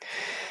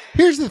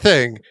 Here's the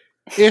thing.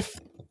 If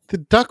the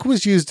duck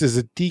was used as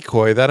a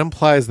decoy, that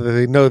implies that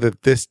they know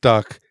that this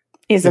duck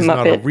is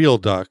not a real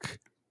duck,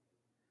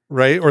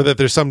 right? Or that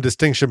there's some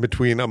distinction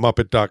between a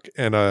Muppet duck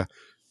and a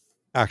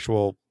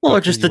actual. Well, or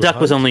just the duck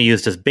was only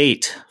used as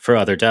bait for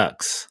other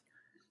ducks.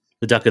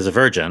 The duck is a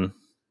virgin.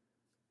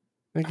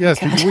 I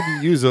guess you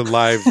wouldn't use a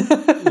live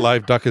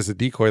duck as a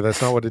decoy. That's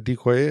not what a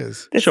decoy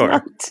is.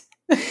 Sure.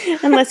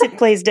 Unless it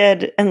plays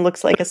dead and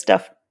looks like a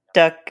stuffed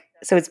duck.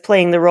 So it's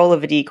playing the role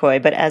of a decoy,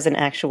 but as an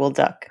actual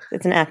duck.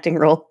 It's an acting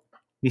role.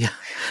 Yeah.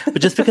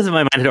 But just because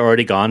my mind had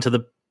already gone to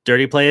the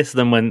dirty place,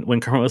 then when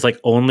Kermit was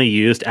only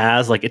used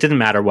as, it didn't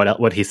matter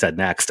what he said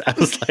next. I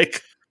was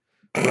like,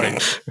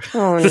 right.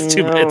 Oh,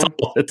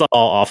 it's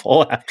all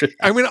awful after that.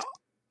 I mean,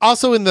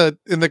 also in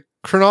the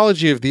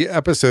chronology of the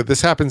episode,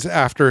 this happens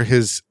after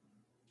his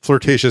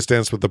flirtatious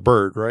dance with the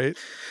bird, right?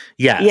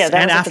 Yes. Yeah,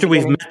 and after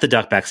we've met the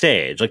duck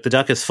backstage. The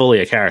duck is fully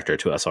a character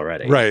to us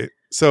already. Right.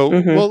 So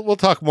we'll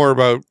talk more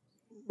about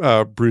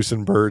Bruce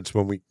and birds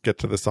when we get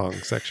to the song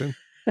section.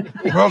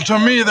 Well, to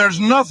me, there's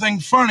nothing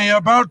funny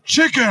about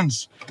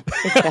chickens.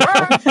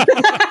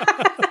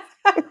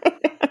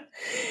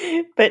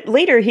 But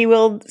later he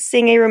will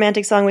sing a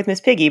romantic song with Miss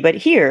Piggy. But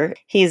here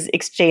he's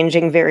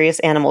exchanging various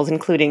animals,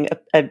 including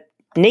a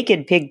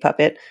naked pig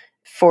puppet,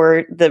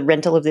 for the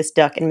rental of this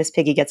duck. And Miss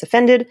Piggy gets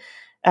offended.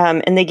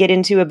 And they get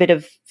into a bit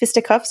of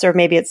fisticuffs, or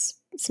maybe it's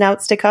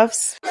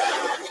snouts-to-cuffs. 2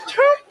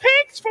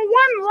 pigs for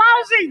one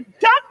lousy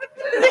duck?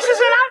 This is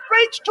an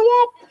outrage to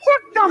all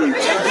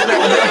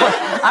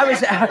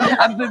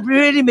porkdom.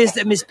 Really,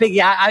 Miss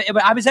Piggy,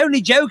 I was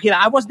only joking.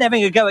 I wasn't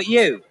having a go at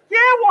you. Yeah,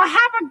 well,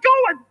 have a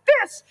go at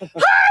this.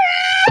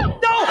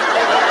 No!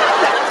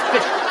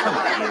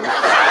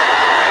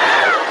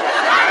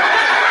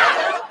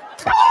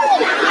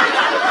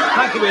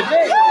 Thank you,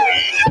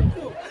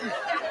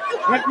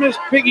 Let Miss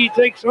Piggy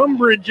takes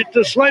umbrage at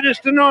the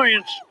slightest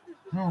annoyance.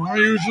 Oh, I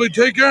usually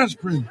take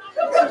aspirin.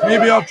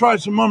 Maybe I'll try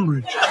some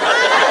umbrage.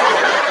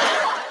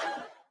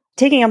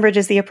 Taking umbrage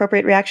is the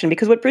appropriate reaction,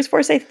 because what Bruce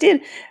Forsyth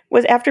did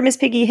was, after Miss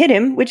Piggy hit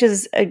him, which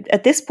is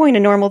at this point a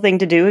normal thing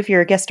to do if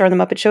you're a guest star on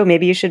The Muppet Show,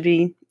 maybe you should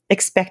be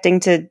expecting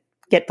to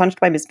get punched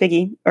by Miss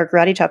Piggy or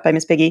karate chopped by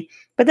Miss Piggy,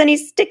 but then he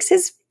sticks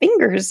his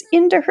fingers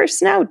into her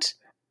snout.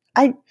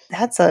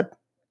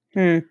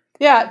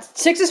 Yeah,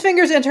 sticks his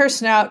fingers into her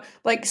snout,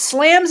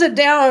 slams it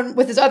down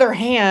with his other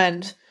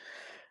hand,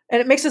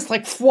 and it makes this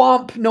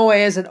thwomp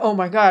noise, and oh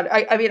my god,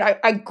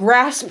 I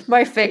grasp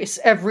my face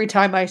every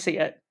time I see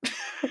it.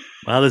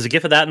 Well, there's a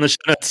gif of that in the show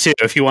notes too,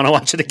 if you want to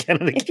watch it again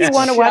and again. If you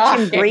want to watch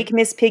him break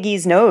Miss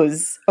Piggy's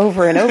nose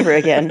over and over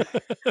again.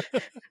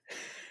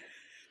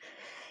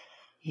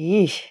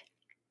 Eesh.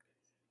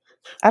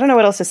 I don't know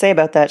what else to say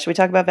about that. Should we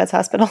talk about Vet's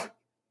Hospital?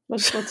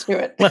 Let's do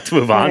it. Let's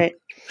move on. Right.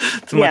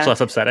 It's much less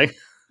upsetting.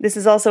 This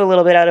is also a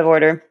little bit out of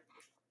order,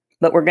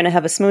 but we're going to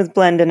have a smooth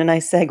blend and a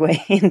nice segue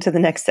into the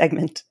next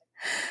segment.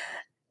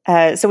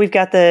 So we've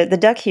got the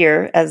duck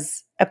here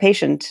as a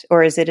patient,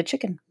 or is it a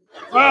chicken?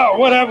 Well,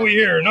 what have we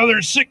here?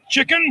 Another sick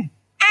chicken?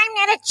 I'm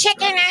not a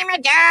chicken, I'm a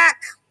duck.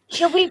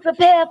 Shall we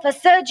prepare for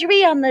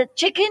surgery on the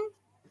chicken?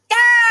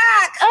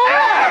 Duck!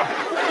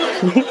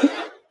 Oh!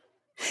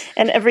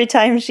 And every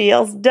time she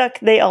yells duck,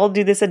 they all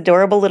do this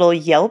adorable little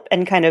yelp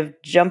and kind of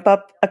jump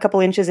up a couple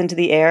inches into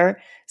the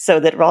air so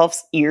that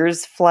Rolf's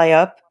ears fly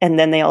up, and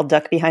then they all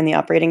duck behind the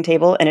operating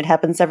table. And it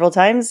happens several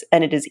times,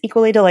 and it is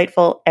equally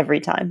delightful every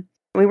time.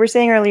 We were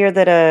saying earlier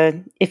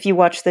that if you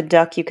watch the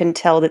duck, you can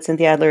tell that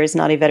Cynthia Adler is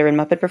not a veteran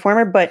Muppet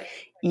performer, but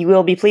you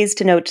will be pleased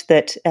to note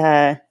that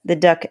the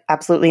duck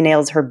absolutely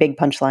nails her big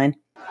punchline.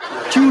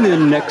 Tune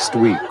in next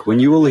week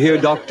when you will hear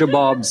Dr.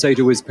 Bob say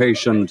to his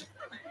patient,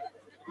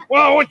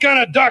 Well, what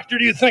kind of doctor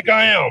do you think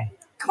I am?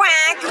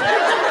 Quack!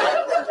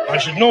 I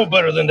should know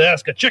better than to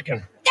ask a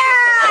chicken.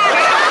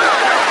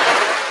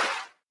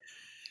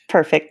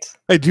 Perfect.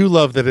 I do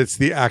love that it's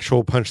the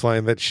actual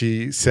punchline that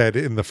she said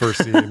in the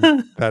first scene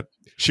that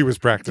she was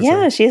practicing.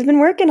 Yeah, she's been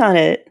working on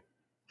it.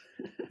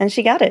 And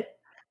she got it.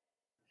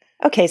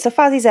 Okay, so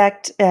Fozzie's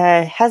act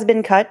has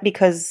been cut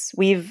because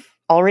we've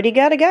already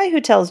got a guy who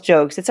tells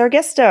jokes. It's our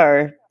guest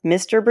star,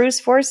 Mr.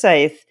 Bruce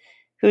Forsyth,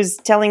 who's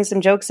telling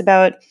some jokes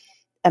about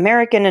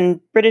American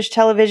and British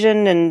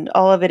television, and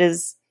all of it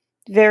is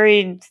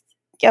very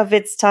of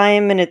its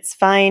time, and it's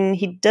fine.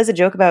 He does a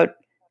joke about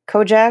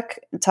Kojak,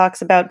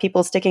 talks about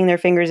people sticking their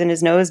fingers in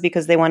his nose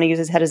because they want to use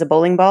his head as a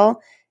bowling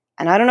ball.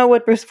 And I don't know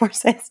what Bruce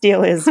Forsyth's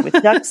deal is with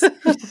ducks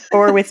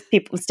or with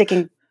people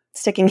sticking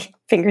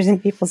fingers in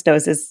people's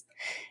noses.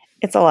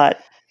 It's a lot.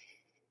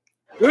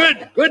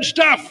 Good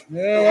stuff.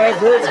 Yeah, I've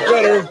heard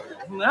better.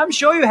 I'm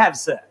sure you have,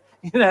 sir.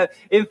 You know,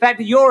 in fact,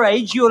 at your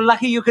age, you're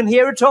lucky you can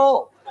hear at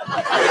all.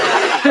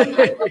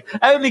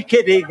 Only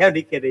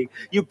kidding.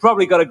 You've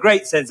probably got a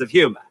great sense of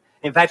humor.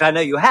 In fact, I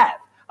know you have.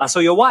 I saw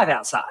your wife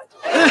outside.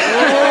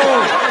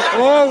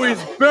 Oh,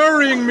 he's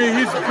burying me.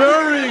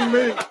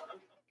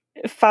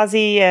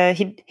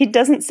 Fozzie, he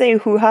doesn't say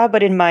hoo-ha,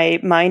 but in my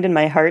mind and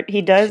my heart,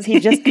 he does. He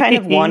just kind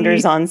of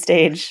wanders on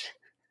stage.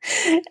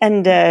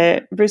 And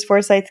Bruce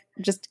Forsyth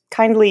just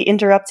kindly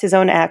interrupts his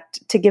own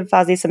act to give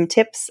Fozzie some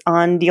tips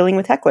on dealing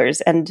with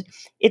hecklers. And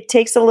it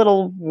takes a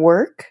little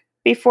work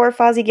before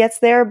Fozzie gets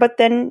there, but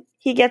then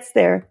he gets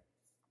there.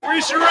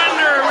 We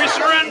surrender!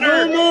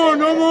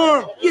 No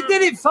more. You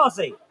did it,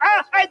 Fozzie.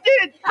 I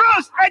did it,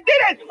 Bruce! I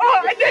did it!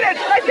 Oh, I did it!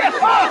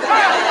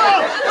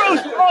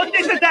 Bruce! Oh,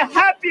 this is the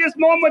happiest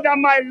moment of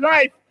my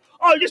life.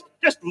 Oh,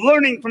 just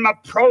learning from a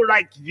pro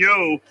like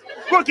you.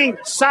 Working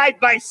side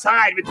by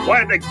side with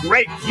one of the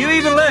greats. You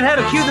even learned how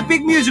to cue the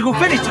big musical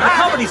finish to the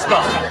comedy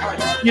spot.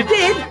 You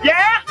did?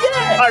 Yeah?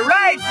 All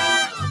right.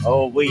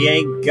 Oh, we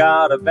ain't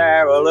got a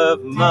barrel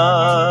of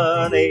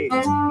money.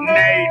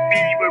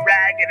 Maybe we're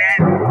ragged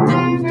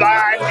and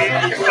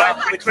funny, but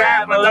we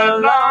travel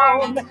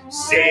along,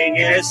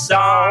 singing a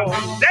song.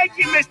 Thank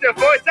you, Mr.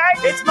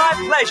 Forsyth. It's my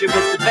pleasure,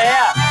 Mr.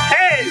 Bear.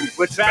 Hey,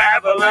 we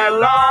travel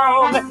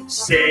along,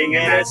 singing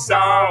a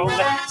song,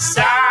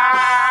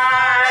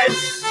 side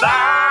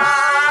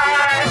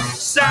by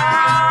side.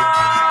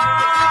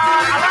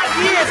 I like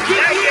the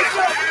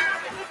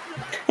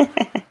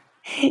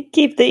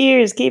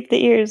ears. Keep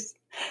the ears.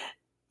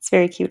 It's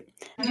very cute.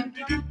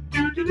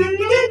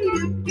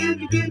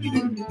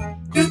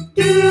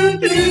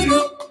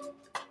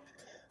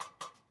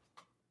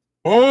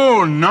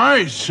 Oh,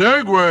 nice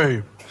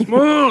segue.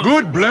 Smooth.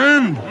 Good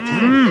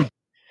blend.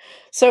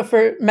 So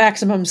for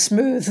maximum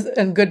smooth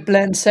and good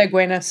blend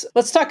segueness,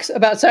 let's talk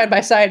about Side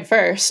by Side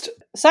first.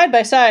 Side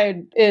by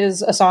Side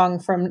is a song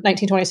from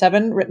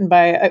 1927 written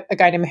by a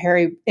guy named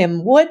Harry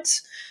M.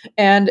 Woods,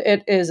 and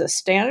it is a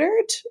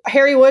standard.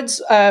 Harry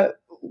Woods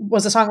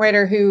was a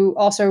songwriter who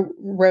also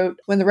wrote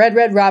When the Red,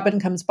 Red Robin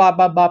Comes Bob,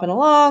 Bob, Bobbing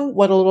Along,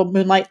 What a Little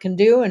Moonlight Can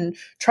Do, and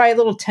Try a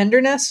Little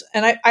Tenderness.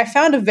 And I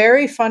found a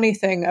very funny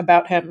thing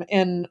about him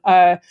in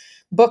a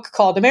book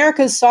called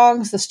America's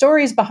Songs, The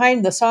Stories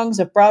Behind the Songs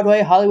of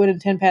Broadway, Hollywood,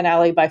 and Tin Pan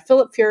Alley by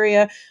Philip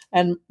Furia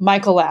and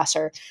Michael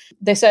Lasser.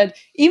 They said,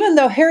 even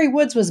though Harry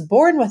Woods was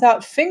born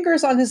without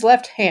fingers on his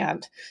left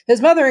hand,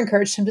 his mother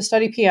encouraged him to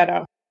study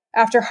piano.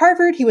 After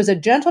Harvard, he was a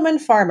gentleman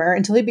farmer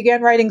until he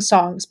began writing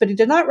songs, but he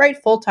did not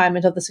write full-time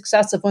until the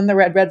success of When the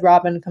Red, Red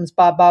Robin Comes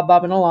Bob, Bob,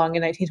 Bobbing Along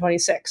in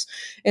 1926.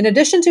 In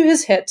addition to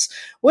his hits,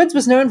 Woods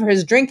was known for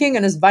his drinking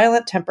and his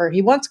violent temper.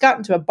 He once got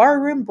into a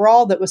barroom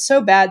brawl that was so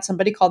bad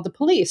somebody called the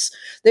police.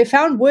 They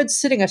found Woods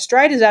sitting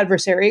astride his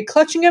adversary,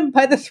 clutching him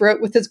by the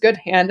throat with his good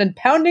hand and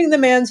pounding the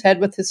man's head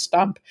with his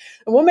stump.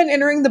 A woman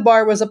entering the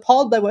bar was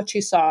appalled by what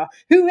she saw.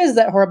 "Who is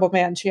that horrible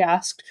man?" she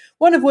asked.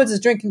 One of Woods'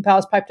 drinking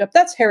pals piped up,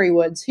 "That's Harry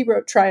Woods. He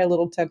wrote Try a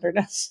Little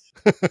Tenderness."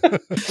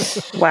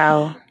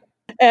 Wow.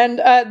 And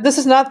this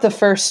is not the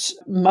first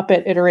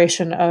Muppet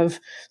iteration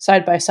of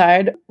Side by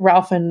Side.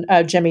 Ralph and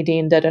Jimmy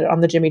Dean did it on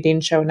the Jimmy Dean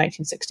Show in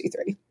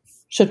 1963.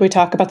 Should we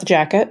talk about the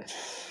jacket?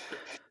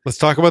 Let's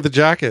talk about the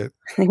jacket.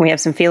 I think we have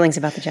some feelings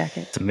about the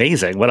jacket. It's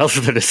amazing. What else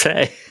is there to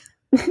say?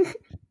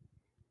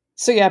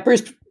 So yeah,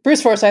 Bruce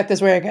Forsyth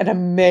is wearing an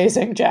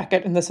amazing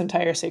jacket in this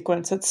entire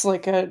sequence. It's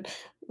like a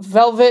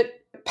velvet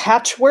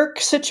patchwork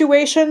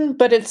situation,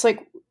 but it's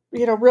like,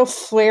 you know, real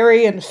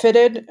flary and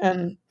fitted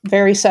and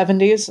very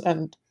 70s.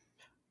 And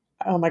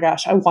oh my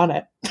gosh, I want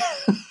it.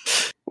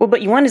 Well,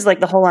 but you want is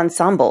like the whole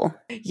ensemble.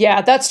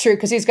 Yeah, that's true.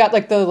 Cause he's got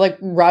like the like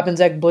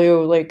robin's egg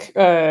blue, like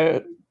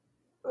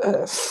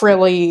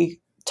frilly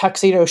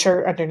tuxedo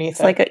shirt underneath. It's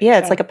like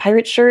it's like a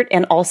pirate shirt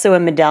and also a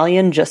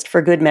medallion just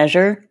for good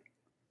measure.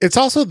 It's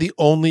also the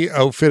only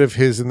outfit of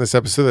his in this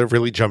episode that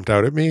really jumped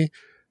out at me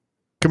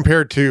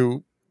compared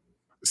to,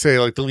 say,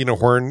 like the Lena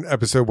Horne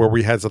episode where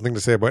we had something to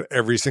say about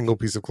every single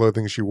piece of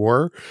clothing she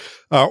wore,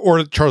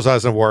 or Charles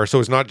Aznavour. So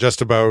it's not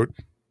just about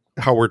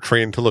how we're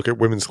trained to look at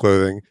women's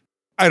clothing.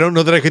 I don't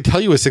know that I could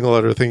tell you a single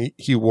other thing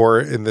he wore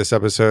in this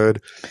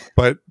episode,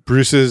 but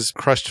Bruce's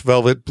crushed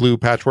velvet blue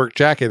patchwork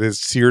jacket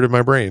is seared in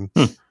my brain.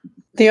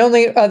 The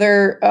only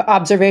other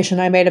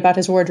observation I made about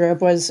his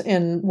wardrobe was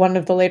in one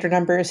of the later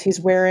numbers, he's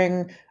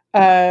wearing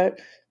a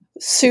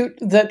suit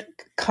that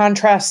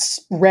contrasts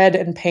red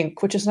and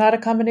pink, which is not a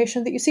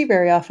combination that you see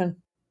very often.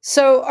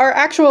 So our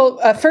actual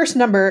first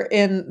number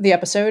in the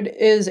episode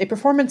is a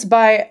performance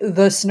by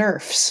the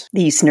Snurfs.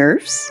 The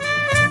Snurfs?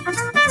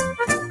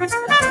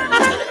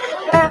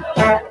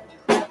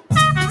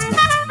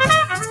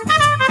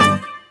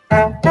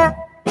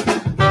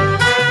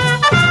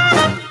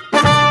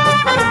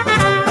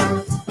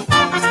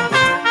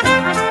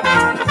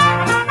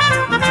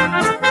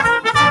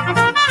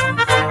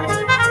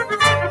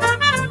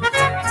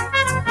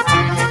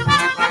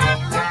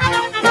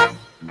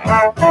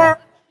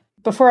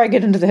 Before I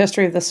get into the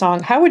history of the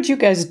song, how would you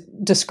guys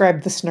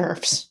describe the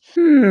Snurfs?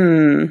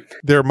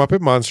 They're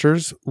Muppet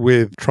monsters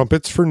with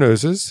trumpets for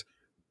noses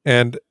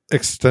and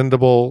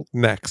extendable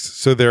necks.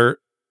 So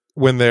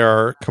when they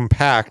are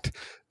compact,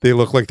 they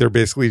look like they're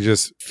basically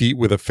just feet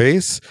with a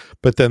face,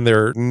 but then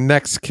their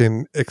necks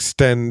can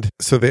extend,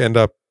 so they end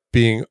up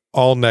being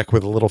all neck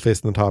with a little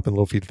face on the top and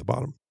little feet at the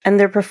bottom. And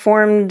they're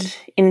performed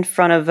in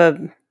front of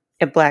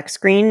a black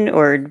screen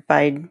or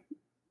by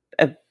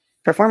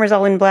performers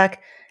all in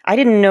black. I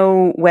didn't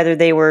know whether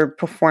they were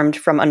performed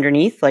from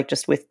underneath, like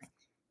just with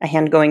a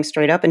hand going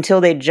straight up,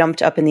 until they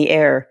jumped up in the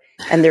air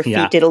and their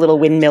feet did a little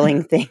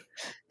windmilling thing.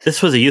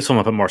 This was a useful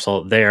Muppet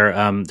morsel.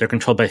 They're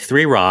controlled by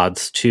 3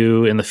 rods,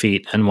 2 in the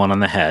feet and 1 on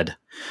the head.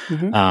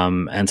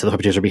 And so the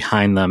puppeteers are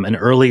behind them. An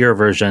earlier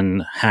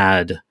version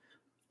had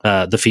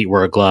the feet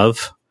were a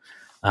glove.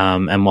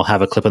 And we'll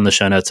have a clip in the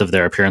show notes of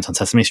their appearance on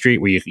Sesame Street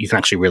where you can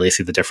actually really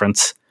see the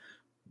difference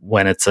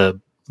when it's a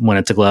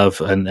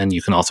glove. And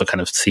you can also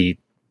kind of see,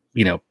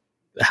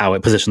 how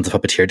it positions the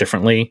puppeteer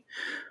differently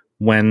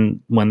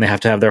when they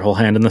have to have their whole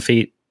hand in the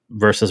feet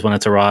versus when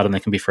it's a rod and they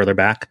can be further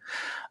back.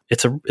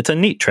 It's a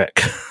neat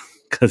trick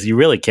because you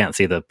really can't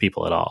see the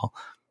people at all.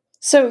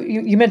 So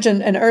you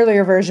mentioned an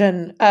earlier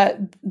version.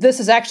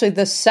 This is actually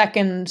the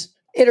second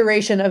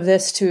iteration of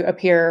this to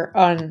appear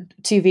on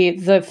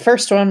TV. The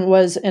first one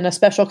was in a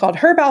special called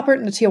Herb Alpert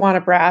and the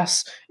Tijuana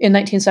Brass in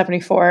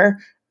 1974,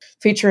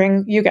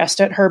 featuring, you guessed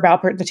it, Herb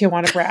Alpert and the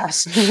Tijuana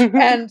Brass.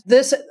 And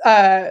this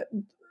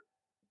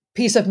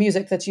piece of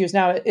music that's used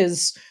now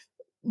is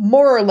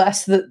more or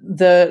less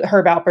the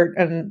Herb Alpert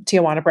and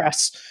Tijuana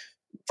Brass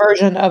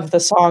version of the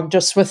song,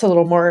 just with a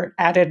little more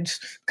added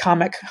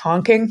comic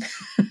honking.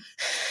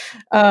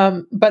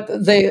 But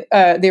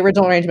the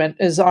original arrangement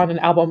is on an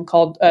album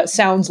called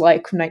Sounds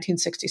Like from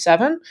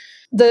 1967.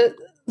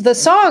 The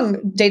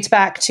song dates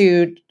back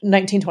to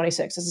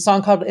 1926. It's a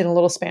song called In a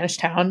Little Spanish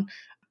Town.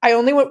 I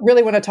only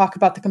really want to talk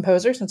about the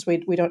composer since we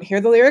don't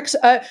hear the lyrics.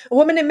 A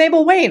woman named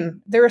Mabel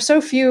Wayne. There are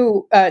so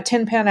few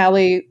Tin Pan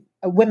Alley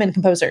women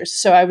composers,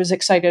 so I was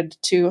excited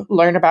to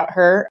learn about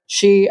her.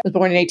 She was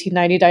born in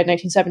 1890, died in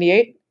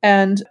 1978,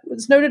 and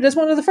was noted as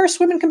one of the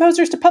first women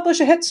composers to publish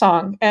a hit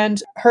song.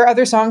 And her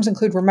other songs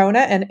include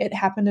Ramona and It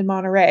Happened in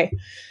Monterey.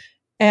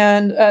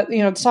 And,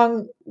 the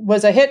song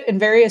was a hit in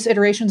various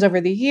iterations over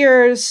the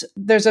years.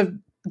 There's a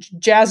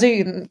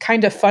jazzy and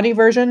kind of funny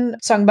version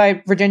sung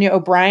by Virginia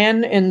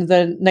O'Brien in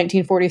the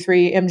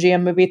 1943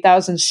 MGM movie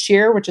Thousands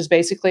Cheer, which is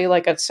basically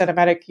like a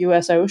cinematic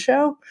USO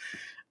show.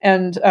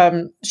 And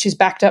she's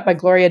backed up by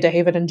Gloria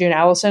David and June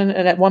Allison.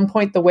 And at one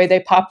point, the way they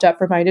popped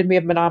up reminded me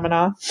of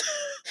Phenomena.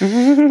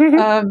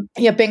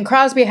 Bing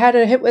Crosby had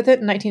a hit with it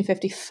in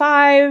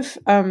 1955.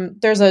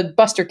 There's a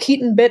Buster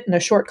Keaton bit in a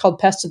short called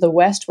Pest of the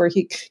West where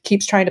he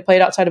keeps trying to play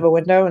it outside of a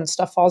window and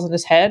stuff falls in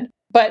his head.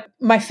 But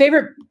my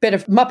favorite bit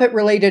of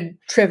Muppet-related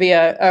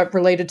trivia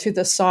related to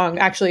this song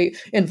actually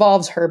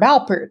involves Herb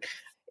Alpert.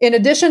 In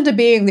addition to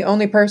being the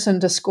only person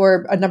to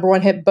score a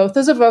 #1 hit both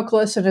as a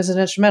vocalist and as an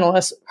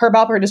instrumentalist, Herb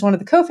Alpert is one of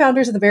the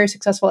co-founders of the very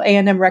successful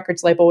A&M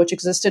Records label, which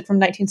existed from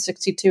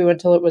 1962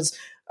 until it was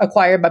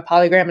acquired by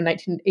Polygram in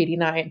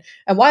 1989.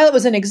 And while it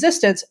was in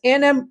existence,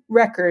 A&M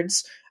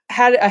Records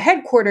had a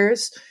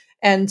headquarters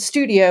and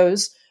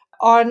studios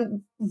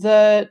on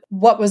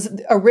what was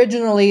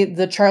originally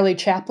the Charlie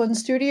Chaplin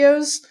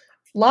Studios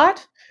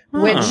lot.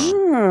 Which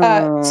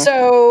but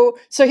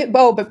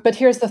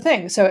here's the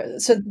thing. So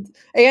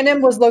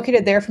A&M was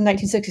located there from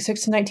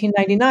 1966 to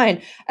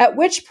 1999. At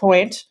which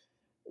point,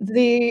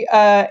 the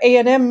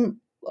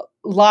A&M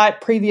lot,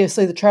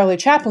 previously the Charlie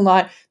Chaplin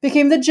lot,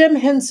 became the Jim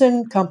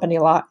Henson Company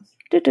lot.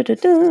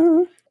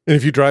 And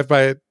if you drive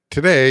by it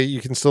today,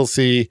 you can still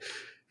see,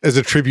 as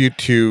a tribute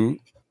to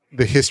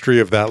the history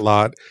of that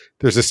lot,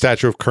 there's a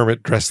statue of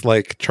Kermit dressed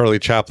like Charlie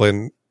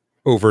Chaplin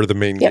over the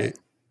main gate.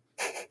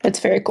 It's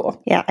very cool.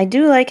 Yeah, I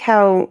do like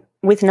how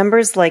with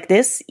numbers like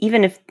this,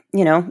 even if,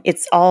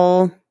 it's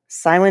all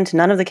silent,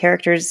 none of the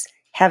characters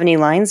have any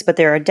lines, but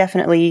there are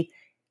definitely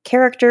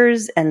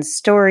characters and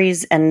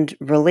stories and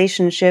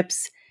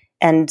relationships,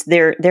 and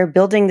they're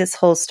building this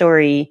whole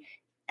story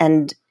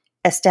and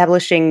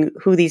establishing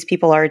who these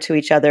people are to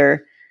each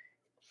other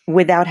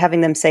without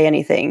having them say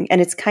anything.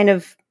 And it's kind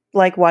of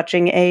like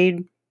watching a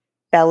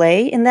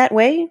ballet in that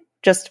way,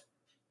 just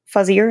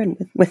fuzzier and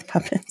with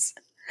puppets.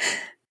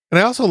 And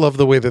I also love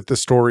the way that the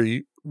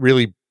story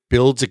really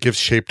builds. It gives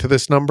shape to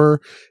this number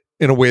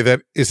in a way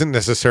that isn't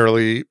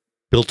necessarily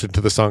built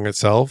into the song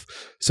itself.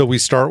 So we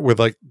start with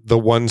like the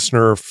one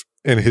Snurf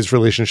and his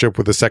relationship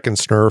with the second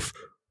Snurf,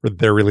 or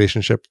their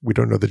relationship. We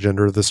don't know the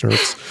gender of the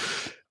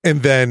Snurfs.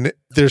 And then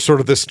there's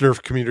sort of the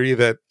Snurf community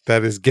that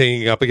is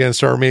ganging up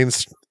against our main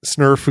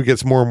Snurf, who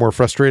gets more and more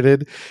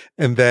frustrated.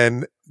 And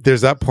then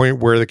there's that point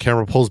where the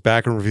camera pulls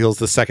back and reveals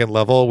the second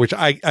level, which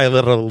I let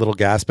out a little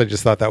gasp. I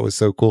just thought that was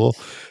so cool.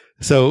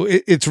 So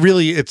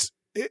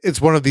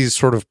it's one of these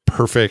sort of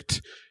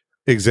perfect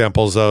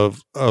examples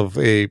of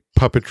a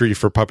puppetry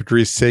for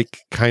puppetry's sake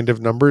kind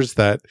of numbers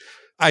that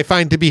I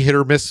find to be hit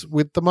or miss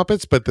with the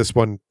Muppets, but this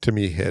one to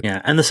me hit.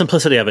 Yeah, and the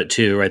simplicity of it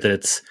too, right? That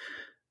it's,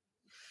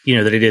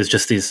 that it is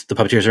just the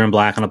puppeteers are in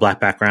black on a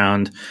black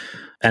background.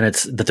 and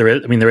it's that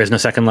there is no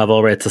second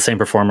level, right? It's the same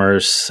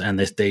performers, and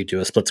they do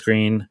a split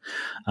screen.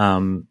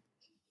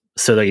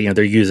 So that,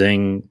 they're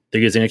using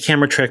a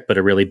camera trick, but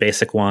a really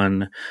basic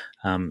one.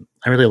 I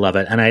really love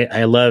it, and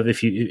I love,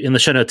 if you in the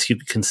show notes you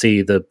can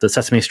see the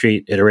Sesame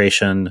Street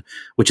iteration,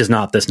 which is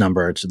not this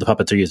number. The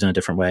puppets are used in a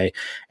different way,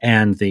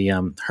 and the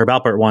Herb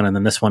Alpert one, and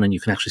then this one, and you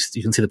can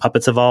see the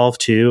puppets evolve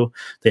too.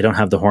 They don't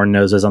have the horn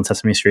noses on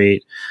Sesame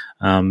Street,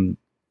 and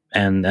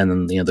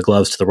then the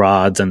gloves to the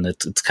rods, and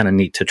it's kind of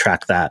neat to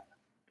track that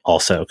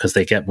also, because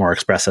they get more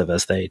expressive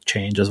as they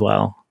change as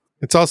well.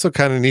 It's also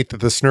kind of neat that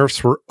the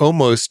Smurfs were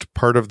almost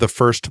part of the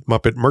first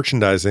Muppet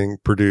merchandising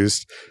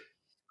produced.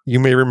 You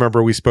may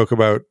remember we spoke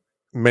about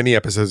many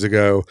episodes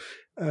ago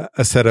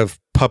a set of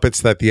puppets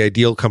that the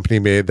Ideal Company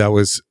made that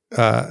was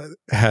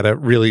had a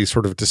really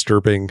sort of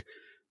disturbing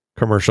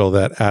commercial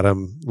that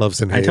Adam loves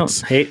and hates. I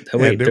don't hate. Oh,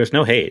 wait, there's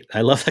no hate.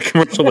 I love that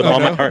commercial with all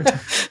my heart.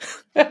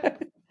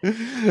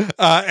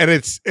 And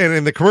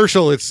in the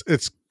commercial,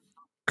 it's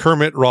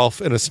Kermit,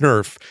 Rolf, and a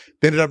Smurf.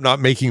 They ended up not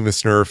making the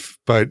Smurf,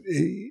 but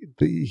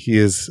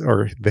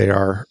they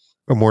are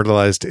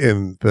immortalized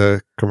in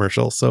the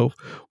commercial. So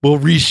we'll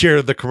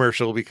reshare the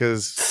commercial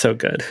because so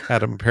good.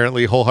 Adam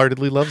apparently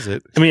wholeheartedly loves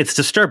it. I mean, it's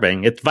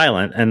disturbing. It's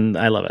violent, and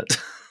I love it.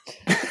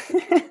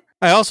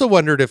 I also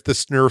wondered if the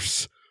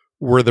Smurfs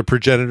were the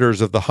progenitors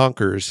of the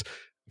Honkers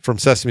from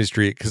Sesame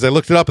Street, because I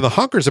looked it up, and the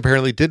Honkers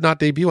apparently did not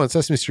debut on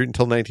Sesame Street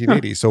until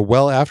 1980, so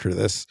well after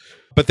this.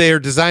 But they are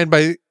designed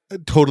by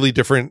totally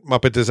different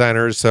Muppet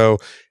designers, so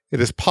it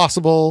is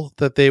possible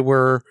that they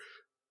were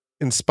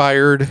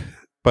inspired,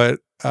 but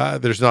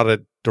there's not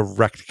a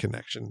direct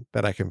connection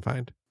that I can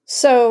find.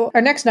 So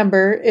our next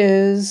number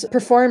is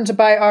performed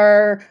by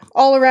our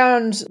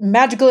all-around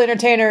magical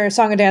entertainer,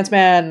 song and dance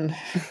man,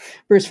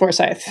 Bruce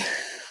Forsyth.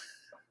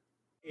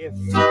 If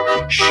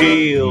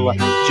she'll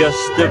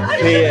just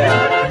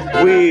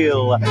appear,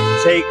 we'll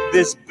take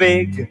this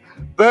big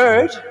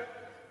bird.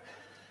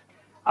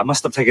 I must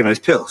stop taking those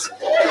pills.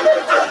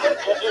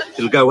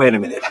 It'll go away in a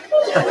minute.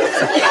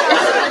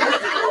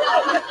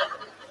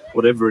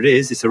 Whatever it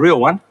is, it's a real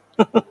one.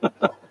 I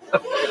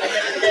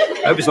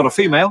hope it's not a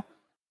female.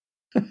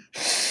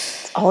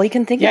 That's all he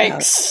can think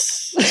about.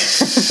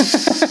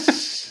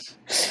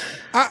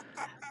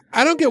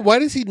 I don't get, why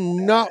does he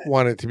not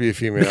want it to be a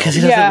female? Because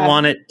he doesn't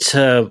want it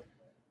to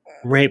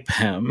rape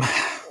him.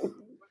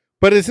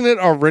 But isn't it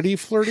already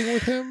flirting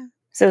with him?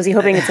 So is he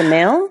hoping it's a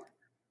male?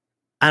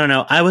 I don't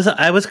know. I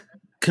was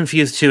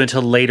confused too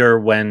until later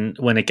when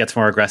it gets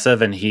more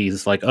aggressive and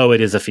he's like, oh, it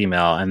is a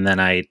female. And then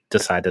I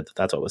decided that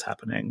that's what was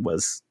happening,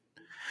 was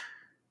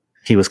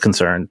he was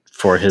concerned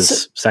for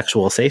his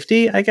sexual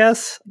safety, I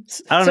guess.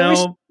 I don't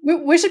know.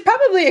 We should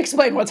probably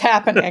explain what's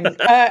happening.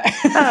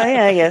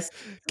 I guess.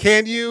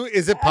 Can you?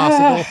 Is it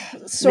possible?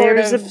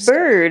 There's a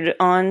bird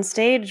on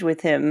stage with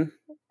him.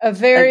 A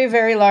very,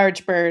 very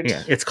large bird.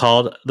 Yeah, it's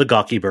called the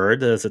Gawky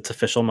Bird, as its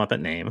official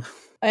Muppet name.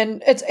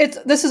 And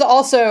this is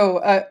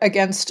also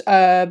against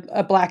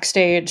a black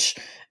stage.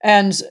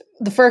 And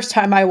the first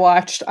time I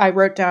watched, I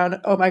wrote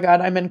down, "Oh my God,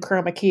 I'm in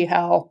chroma key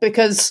hell,"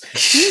 because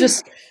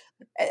just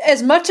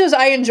as much as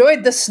I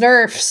enjoyed the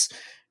Smurfs,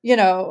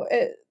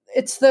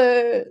 it's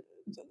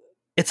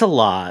a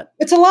lot.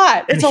 It's a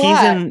lot.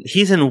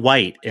 He's in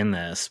white in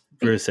this.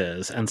 Bruce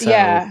is, and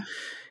so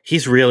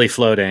he's really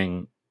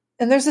floating.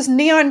 And there's this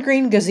neon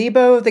green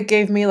gazebo that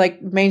gave me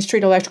like Main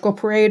Street Electrical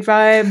Parade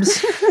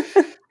vibes.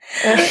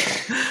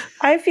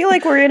 I feel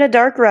like we're in a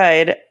dark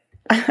ride.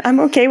 I'm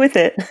okay with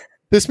it.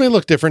 This may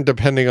look different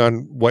depending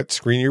on what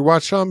screen you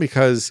watched on,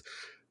 because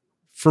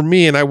for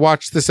me, and I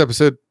watched this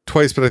episode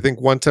twice, but I think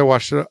once I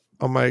watched it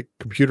on my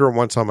computer and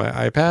once on my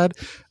iPad,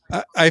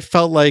 I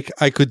felt like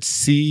I could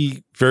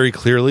see very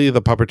clearly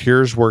the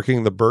puppeteers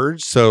working the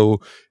birds, so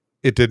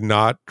it did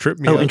not trip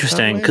me out. Oh,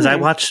 interesting, because I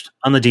watched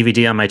on the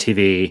DVD on my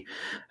TV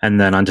and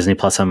then on Disney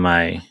Plus on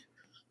my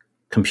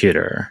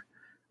computer,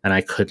 and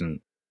I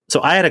couldn't. So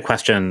I had a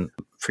question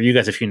for you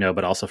guys, if you know,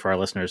 but also for our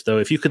listeners, though.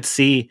 If you could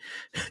see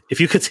the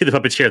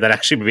puppeteer, that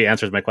actually maybe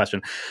answers my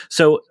question.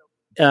 So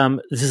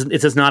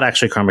this is not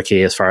actually chroma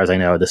key, as far as I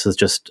know. This is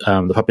just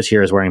the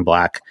puppeteer is wearing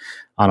black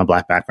on a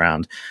black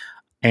background.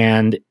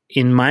 And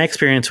in my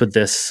experience with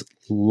this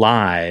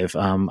live,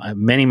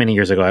 many, many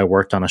years ago, I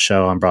worked on a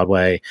show on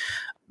Broadway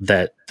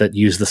that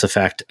used this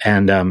effect,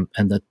 and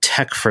the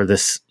tech for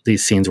these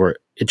scenes were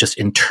just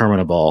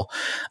interminable.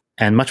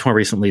 And much more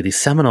recently, the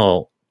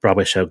seminal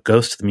Broadway show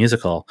Ghost the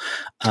Musical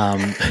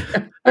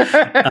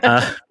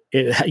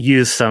it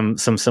used some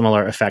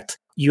similar effect.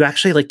 You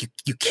actually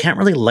you can't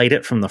really light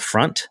it from the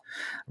front,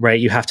 right?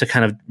 You have to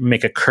kind of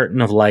make a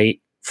curtain of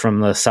light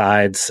from the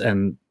sides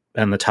and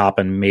the top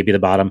and maybe the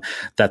bottom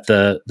that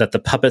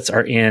the puppets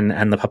are in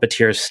and the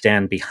puppeteers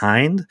stand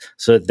behind,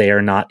 so that they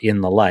are not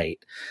in the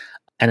light.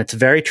 And it's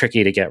very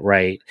tricky to get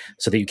right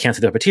so that you can't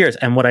see the puppeteers.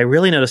 And what I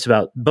really noticed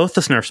about both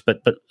the Smurfs,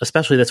 but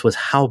especially this, was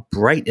how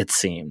bright it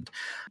seemed.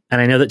 And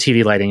I know that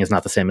TV lighting is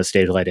not the same as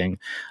stage lighting,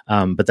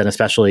 but then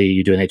especially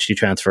you do an HD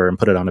transfer and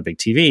put it on a big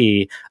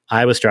TV,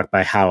 I was struck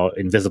by how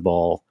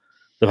invisible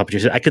the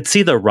puppeteer suit. I could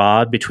see the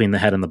rod between the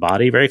head and the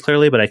body very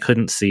clearly, but I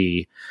couldn't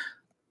see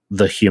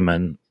the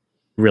human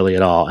really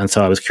at all. And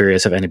so I was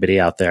curious if anybody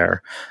out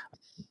there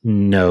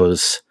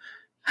knows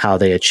how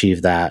they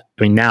achieve that.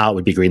 I mean, now it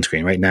would be green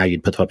screen. Right now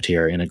you'd put the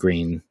puppeteer in a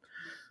green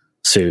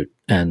suit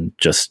and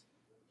just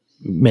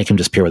make him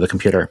disappear with a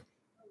computer.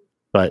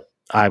 But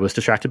I was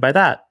distracted by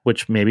that,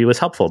 which maybe was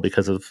helpful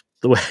because of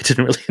the way I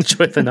didn't really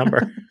enjoy the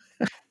number.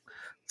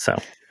 So,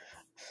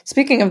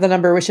 speaking of the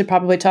number, we should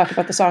probably talk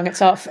about the song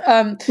itself.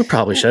 We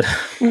probably should.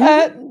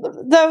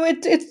 Though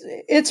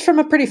it's from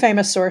a pretty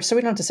famous source, so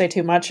we don't have to say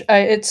too much.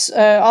 It's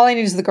All I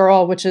Need Is the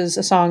Girl, which is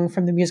a song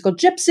from the musical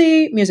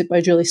Gypsy, music by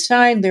Julie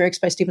Stein, lyrics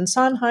by Stephen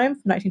Sondheim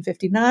from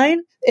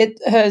 1959. It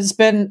has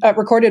been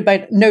recorded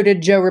by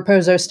noted Joe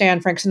Raposo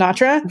stan Frank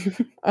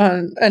Sinatra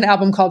on an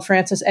album called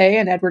Francis A.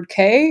 and Edward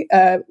K.,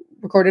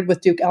 recorded with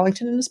Duke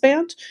Ellington in his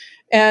band.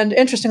 And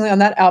interestingly, on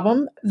that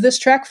album, this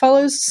track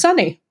follows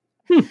Sunny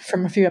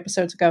from a few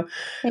episodes ago.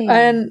 Hey.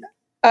 And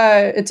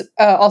it's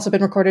also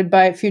been recorded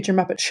by future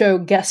Muppet Show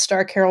guest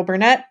star Carol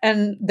Burnett.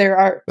 And there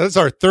are... That's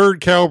our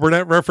third Carol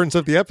Burnett reference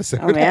of the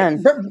episode. Oh,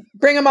 man.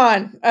 Bring them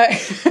on.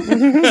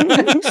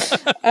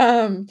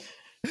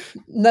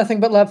 Nothing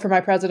but love for my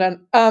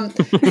president. And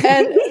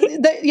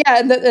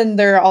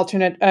there are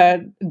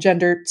alternate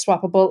gender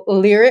swappable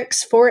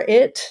lyrics for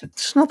it.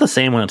 It's not the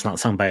same when it's not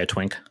sung by a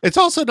twink. It's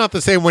also not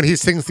the same when he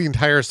sings the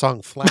entire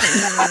song flat.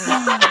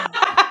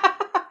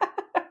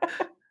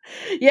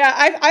 Yeah,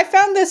 I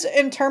found this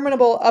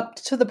interminable up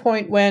to the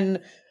point when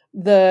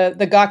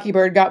the Gawky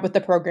Bird got with the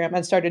program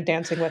and started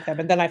dancing with him,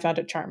 and then I found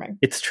it charming.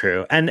 It's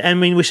true. And I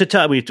mean, we should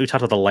talk, we talked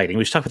about the lighting.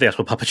 We should talk about the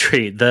actual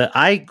puppetry.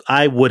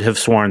 I would have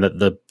sworn that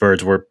the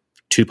birds were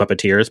two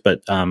puppeteers,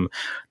 but the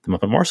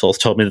Muppet Morsels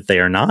told me that they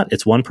are not.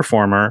 It's one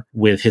performer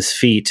with his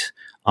feet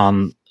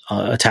on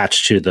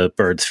attached to the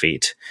bird's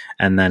feet,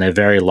 and then a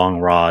very long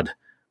rod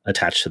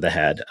attached to the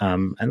head.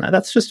 And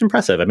that's just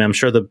impressive. I mean, I'm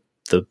sure the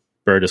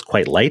bird is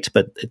quite light,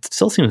 but it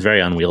still seems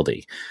very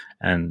unwieldy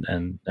and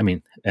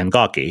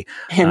gawky.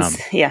 Hence,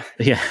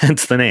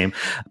 hence the name.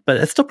 But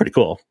it's still pretty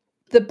cool.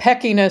 The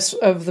peckiness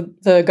of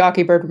the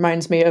Gawky Bird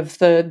reminds me of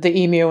the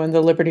emu and the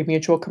Liberty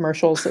Mutual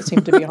commercials that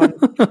seem to be on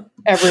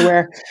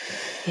everywhere.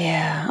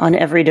 Yeah, on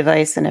every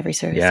device and every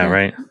service. Yeah,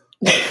 right.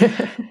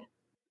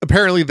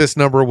 Apparently, this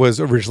number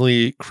was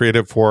originally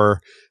created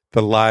for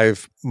the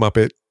live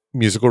Muppet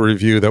musical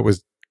review that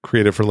was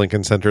created for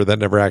Lincoln Center that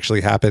never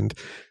actually happened,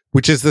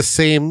 which is the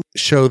same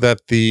show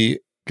that the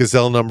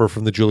Gazelle number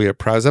from the Juliet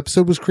Prowse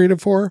episode was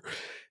created for.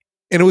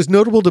 And it was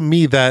notable to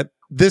me that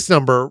this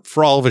number,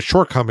 for all of its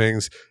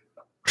shortcomings,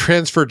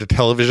 transferred to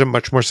television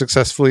much more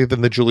successfully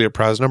than the Juliet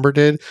Prowse number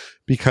did,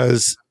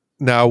 because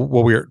now,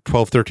 we're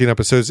 12, 13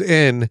 episodes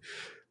in,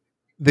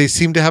 they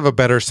seem to have a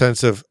better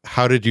sense of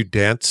how to do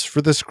dance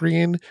for the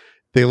screen.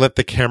 They let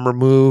the camera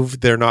move.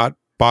 They're not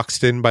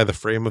boxed in by the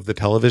frame of the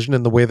television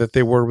in the way that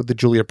they were with the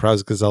Juliet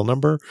Prowse Gazelle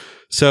number.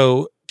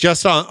 So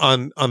just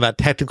on that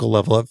technical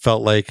level, it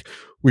felt like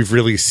we've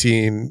really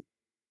seen,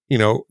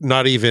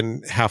 not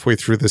even halfway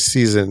through this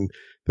season,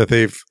 that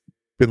they've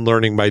been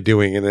learning by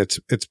doing, and it's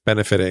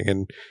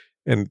benefiting.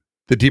 And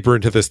the deeper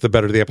into this, the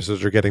better the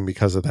episodes are getting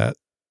because of that.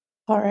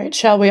 All right,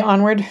 shall we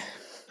onward?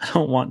 I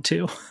don't want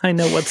to. I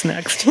know what's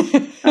next.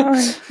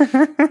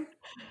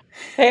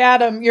 Hey,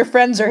 Adam, your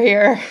friends are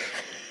here.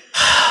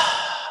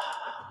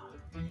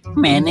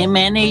 Many,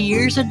 many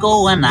years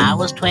ago when I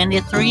was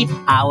 23,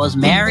 I was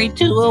married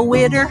to a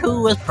widow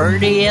who was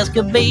pretty as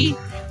could be.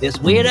 This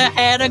widow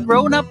had a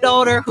grown-up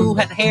daughter who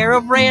had hair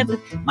of red.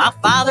 My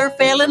father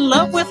fell in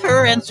love with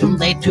her and soon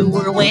they two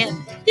were wed.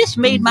 This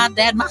made my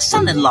dad my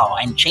son-in-law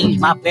and changed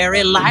my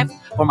very life.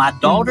 For my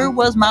daughter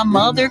was my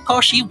mother,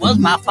 'cause she was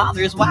my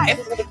father's wife.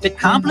 To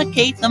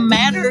complicate the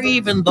matter,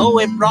 even though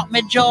it brought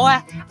me joy,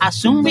 I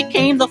soon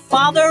became the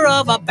father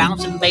of a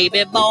bouncing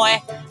baby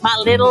boy. My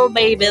little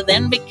baby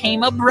then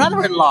became a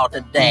brother-in-law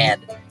to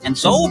Dad, and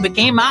so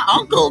became my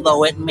uncle,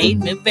 though it made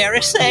me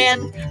very sad.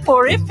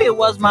 For if he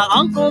was my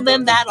uncle,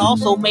 then that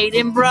also made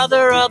him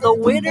brother of the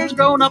widow's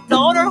grown-up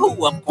daughter,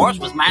 who of course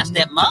was my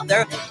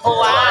stepmother.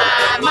 Oh,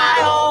 I'm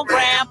my own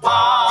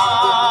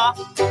grandpa.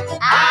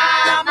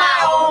 I'm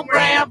my own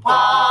grandpa.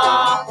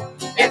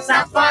 It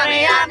sounds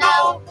funny, I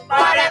know,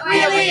 but it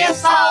really is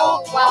so.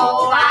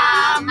 Oh,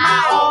 I'm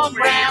my own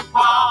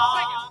grandpa.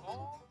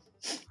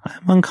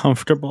 I'm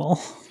uncomfortable.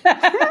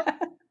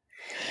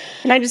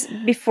 And I just,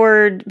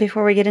 before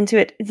we get into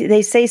it,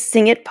 they say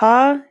 "sing it,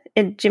 Pa,"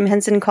 and Jim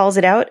Henson calls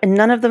it out, and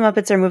none of the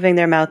Muppets are moving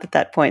their mouth at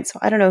that point. So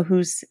I don't know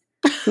whose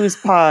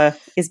Pa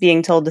is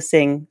being told to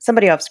sing.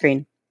 Somebody off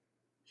screen.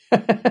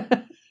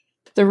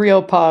 The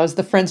real Pa's,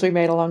 the friends we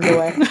made along the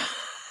way.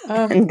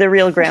 And the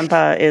real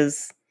grandpa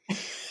is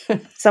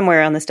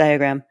somewhere on this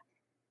diagram.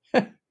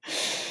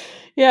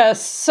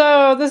 Yes,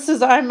 so this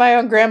is "I'm My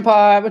Own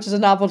Grandpa," which is a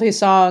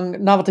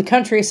novelty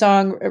country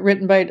song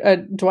written by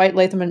Dwight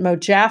Latham and Mo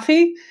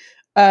Jaffe.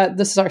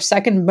 This is our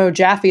second Mo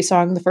Jaffe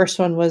song. The first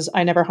one was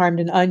 "I Never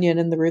Harmed an Onion"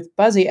 in the Ruth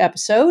Buzzy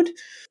episode.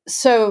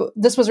 So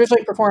this was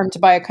originally performed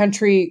by a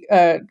country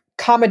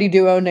comedy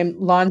duo named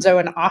Lonzo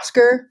and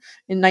Oscar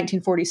in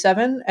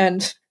 1947.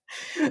 And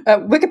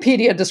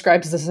Wikipedia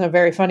describes this in a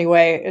very funny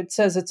way. It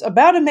says it's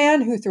about a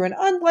man who, through an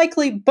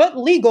unlikely but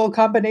legal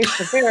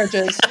combination of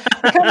marriages,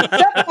 becomes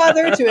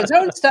stepfather to his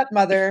own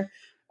stepmother.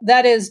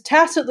 That is,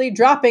 tacitly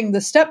dropping the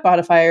step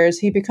modifiers,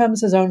 he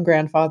becomes his own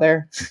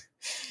grandfather.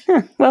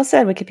 Well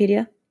said,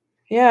 Wikipedia.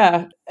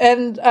 Yeah.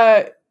 And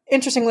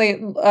interestingly,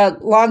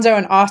 Lonzo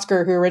and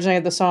Oscar, who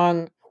originated the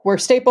song, were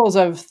staples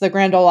of the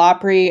Grand Ole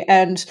Opry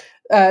and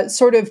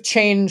sort of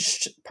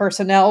changed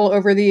personnel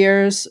over the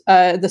years.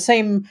 The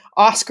same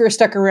Oscar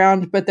stuck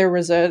around, but there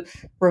was a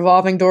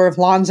revolving door of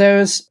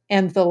Lonzos.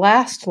 And the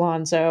last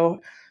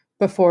Lonzo,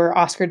 before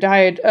Oscar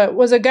died,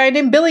 was a guy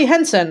named Billy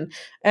Henson.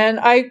 And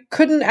I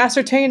couldn't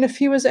ascertain if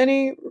he was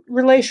any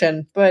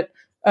relation, but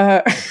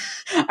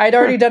I'd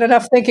already done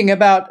enough thinking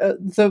about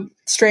the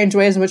strange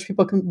ways in which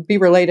people can be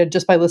related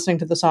just by listening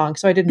to the song,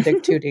 so I didn't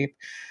dig too deep.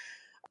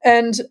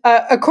 And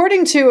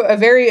according to a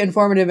very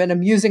informative and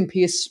amusing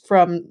piece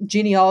from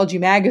Genealogy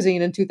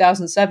magazine in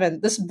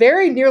 2007, this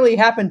very nearly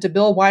happened to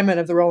Bill Wyman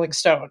of the Rolling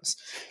Stones.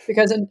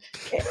 Because in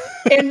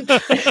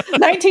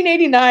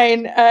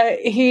 1989,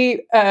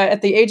 he,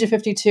 at the age of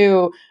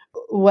 52,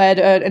 wed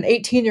an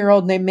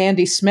 18-year-old named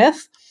Mandy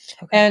Smith.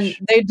 And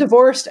they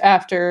divorced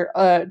after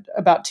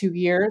about 2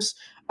 years.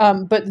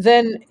 But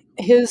then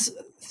his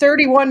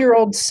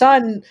 31-year-old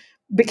son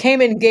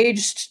became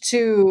engaged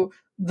to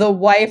the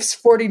wife's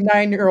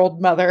 49-year-old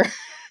mother.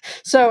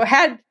 So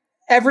had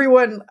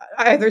everyone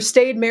either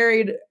stayed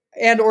married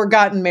and or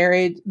gotten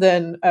married,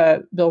 then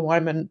Bill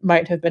Wyman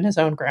might have been his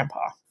own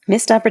grandpa.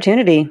 Missed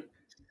opportunity.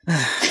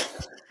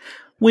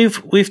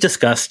 We've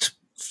discussed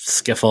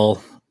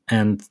skiffle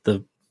and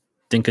the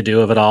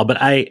dinkadoo of it all, but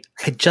I'm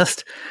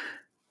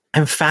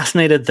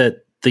fascinated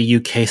that the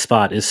UK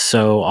spot is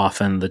so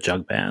often the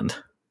jug band.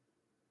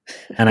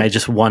 And I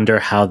just wonder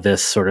how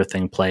this sort of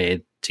thing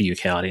played to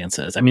UK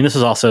audiences. I mean, this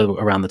was also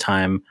around the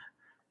time,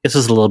 this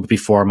was a little bit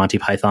before Monty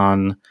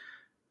Python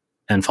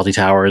and Fawlty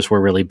Towers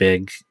were really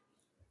big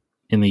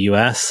in the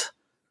US.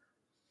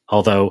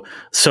 Although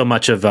so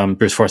much of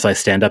Bruce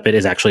Forsyth's stand-up, it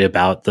is actually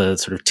about the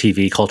sort of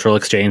TV cultural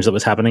exchange that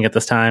was happening at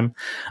this time.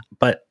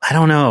 But I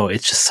don't know,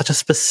 it's just such a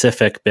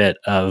specific bit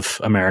of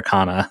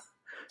Americana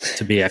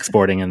to be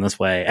exporting in this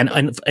way.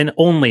 And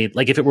only,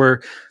 like, if it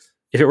were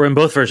in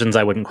both versions,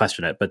 I wouldn't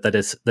question it. But that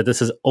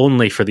this is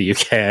only for the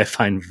UK, I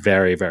find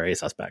very, very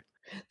suspect.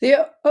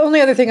 The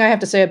only other thing I have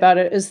to say about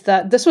it is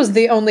that this was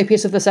the only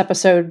piece of this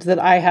episode that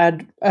I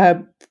had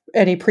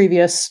any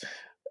previous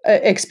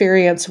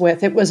experience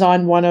with. It was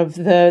on one of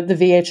the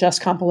VHS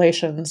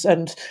compilations,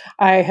 and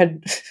I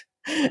had,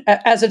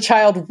 as a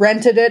child,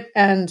 rented it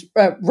and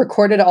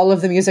recorded all of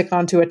the music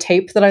onto a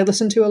tape that I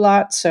listened to a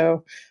lot.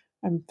 So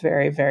I'm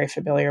very, very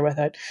familiar with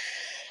it.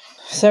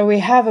 So we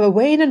have a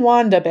Wayne and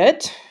Wanda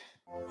bit.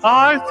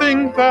 I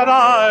think that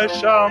I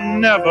shall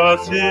never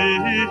see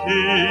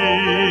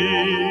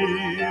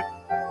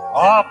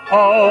a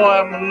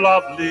poem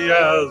lovely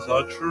as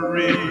a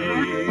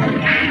tree.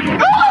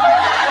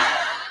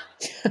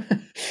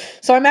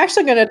 So I'm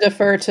actually going to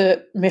defer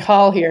to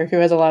Michal here, who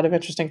has a lot of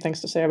interesting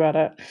things to say about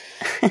it.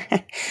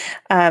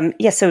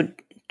 So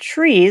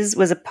Trees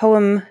was a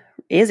poem,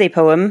 is a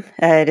poem.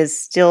 It is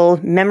still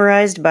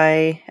memorized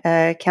by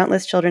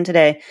countless children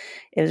today.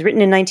 It was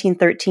written in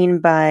 1913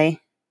 by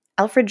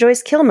Alfred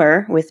Joyce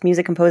Kilmer, with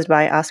music composed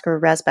by Oscar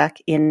Rasbach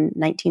in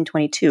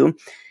 1922.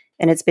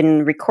 And it's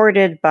been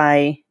recorded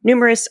by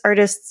numerous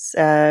artists,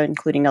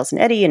 including Nelson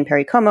Eddy and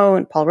Perry Como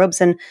and Paul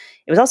Robeson.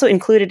 It was also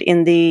included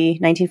in the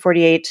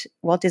 1948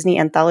 Walt Disney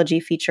anthology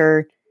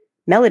feature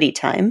Melody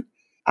Time.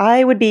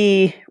 I would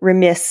be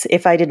remiss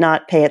if I did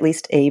not pay at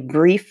least a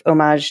brief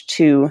homage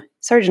to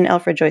Sergeant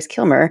Alfred Joyce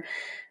Kilmer,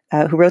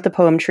 who wrote the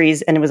poem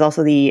Trees, and it was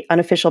also the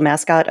unofficial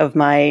mascot of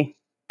my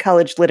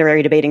college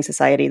literary debating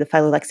society, the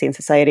Philalexian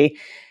Society,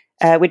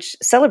 which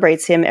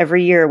celebrates him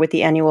every year with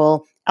the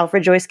annual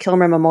Alfred Joyce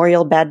Kilmer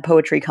Memorial Bad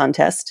Poetry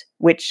Contest,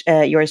 which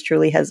yours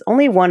truly has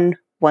only won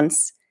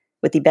once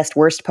with the best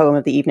worst poem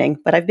of the evening,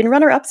 but I've been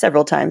runner-up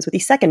several times with the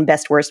second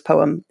best worst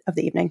poem of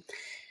the evening.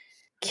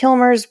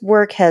 Kilmer's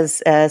work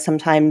has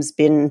sometimes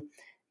been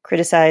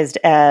criticized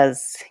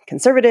as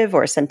conservative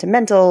or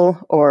sentimental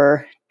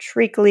or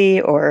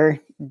treacly or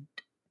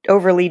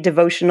overly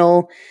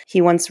devotional. He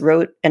once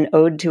wrote an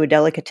ode to a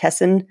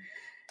delicatessen.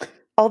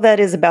 All that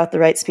is about the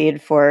right speed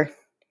for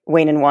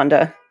Wayne and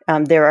Wanda.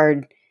 There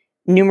are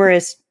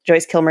numerous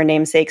Joyce Kilmer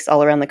namesakes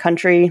all around the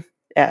country,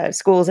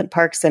 schools and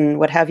parks and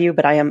what have you,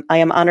 but I am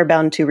honor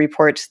bound to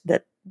report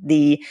that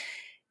the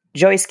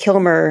Joyce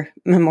Kilmer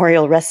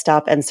Memorial Rest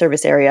Stop and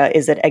Service Area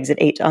is at Exit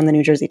 8 on the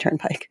New Jersey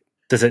Turnpike.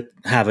 Does it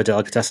have a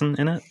delicatessen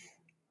in it?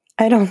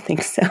 I don't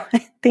think so.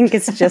 I think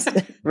it's just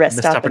a rest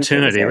stop. Missed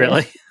opportunity,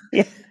 really?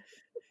 Yeah.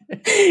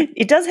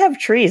 It does have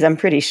trees, I'm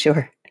pretty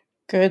sure.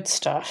 Good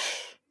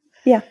stuff.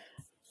 Yeah.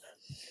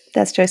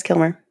 That's Joyce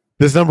Kilmer.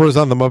 This number is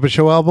on the Muppet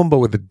Show album, but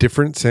with a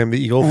different Sam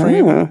the Eagle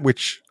frame,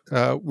 which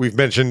we've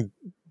mentioned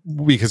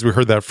because we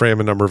heard that frame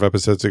a number of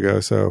episodes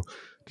ago. So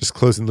just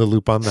closing the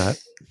loop on that.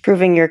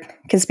 Proving your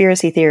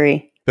conspiracy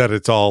theory. That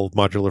it's all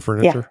modular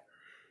furniture.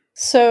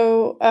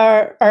 So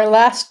our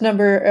last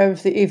number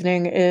of the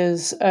evening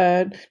is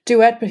a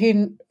duet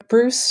between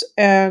Bruce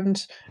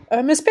and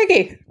Miss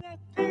Piggy.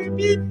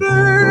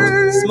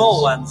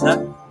 Small ones,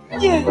 huh?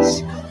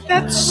 Yes,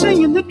 that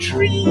sing in the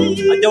trees.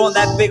 I don't want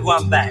that big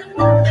one back.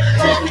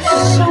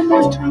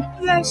 Someone to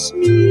bless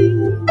me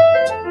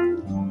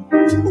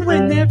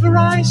whenever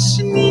I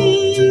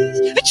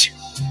sneeze.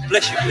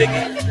 Bless you,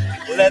 Piggy.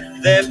 Let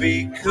there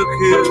be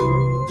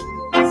cuckoos,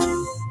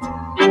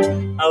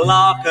 a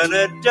lark and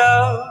a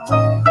dove,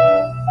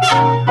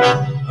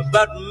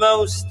 but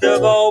most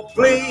of all,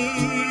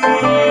 please,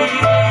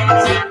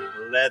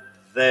 let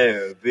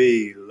there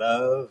be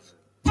love.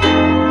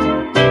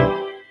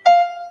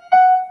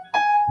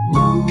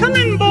 Come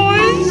in,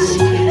 boys.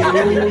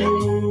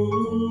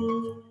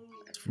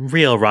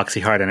 Real Roxy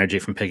Hart energy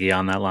from Piggy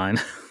on that line.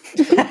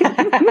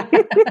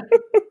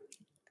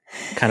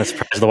 Kind of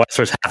surprised the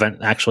Westlers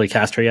haven't actually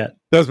cast her yet.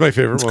 That was my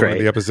favorite It's moment great.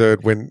 of the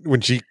episode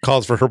when she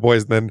calls for her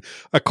boys and then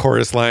a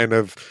chorus line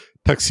of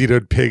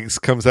tuxedoed pigs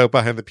comes out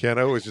behind the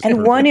piano. It was just And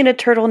perfect. one in a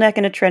turtleneck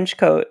and a trench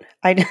coat.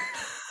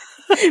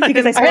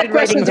 Because I I started had writing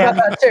questions down.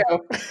 about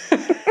that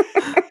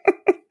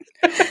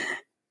too.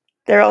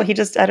 They're all,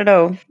 I don't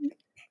know.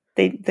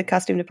 The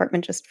costume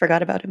department just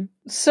forgot about him.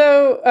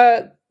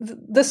 So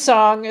the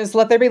song is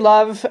 "Let There Be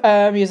Love,"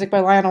 music by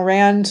Lionel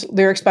Rand,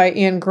 lyrics by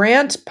Ian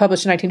Grant,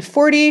 published in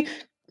 1940.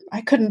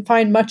 I couldn't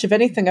find much of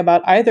anything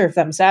about either of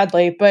them,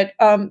 sadly. But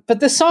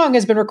this song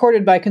has been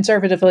recorded by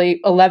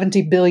conservatively 11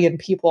 billion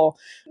people,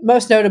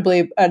 most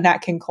notably Nat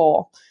King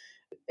Cole.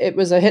 It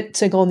was a hit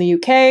single in the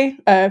UK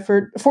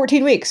for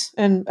 14 weeks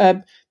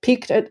and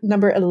peaked at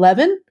number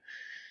 11.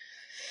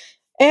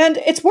 And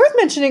it's worth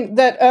mentioning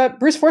that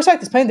Bruce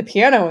Forsyth is playing the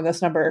piano in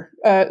this number.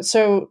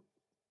 So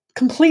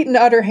complete and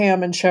utter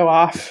ham and show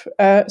off.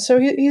 So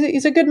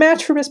he's a good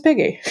match for Miss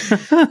Piggy.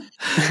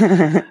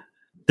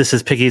 This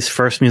is Piggy's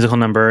first musical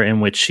number in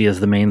which she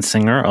is the main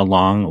singer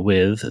along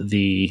with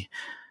the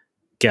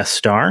guest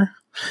star.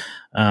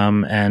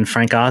 And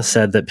Frank Oz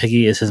said that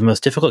Piggy is his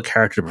most difficult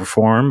character to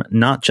perform,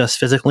 not just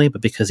physically,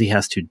 but because he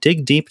has to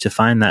dig deep to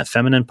find that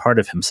feminine part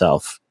of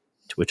himself.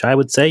 To which I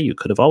would say you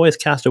could have always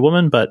cast a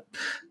woman, but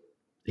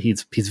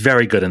he's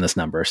very good in this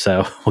number,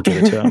 so we'll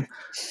give it to him.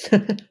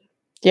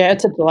 Yeah,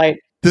 it's a delight.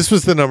 This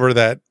was the number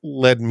that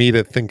led me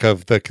to think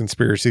of the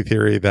conspiracy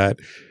theory that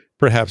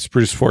perhaps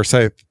Bruce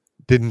Forsyth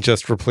didn't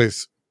just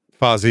replace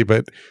Fozzie,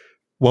 but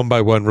one by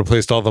one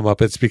replaced all the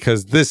Muppets,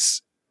 because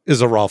this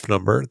is a Rolf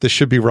number. This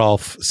should be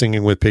Rolf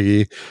singing with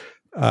Piggy.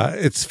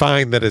 It's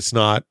fine that it's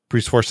not.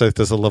 Bruce Forsyth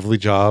does a lovely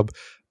job.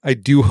 I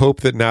do hope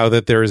that now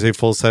that there is a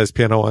full-size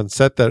piano on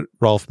set, that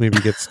Rolf maybe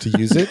gets to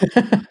use it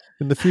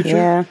in the future.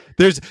 Yeah.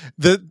 There's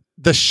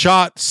the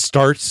shot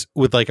starts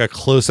with like a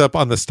close-up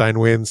on the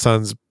Steinway and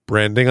Sons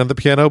branding on the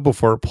piano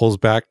before it pulls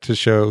back to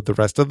show the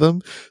rest of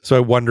them. So I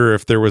wonder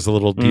if there was a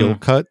little deal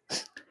cut.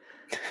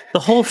 The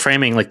whole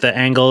framing, like the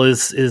angle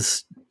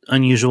is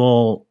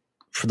unusual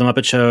for the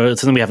Muppet Show.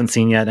 It's something we haven't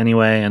seen yet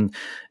anyway. And,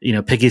 you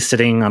know, Piggy's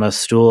sitting on a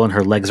stool and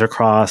her legs are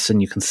crossed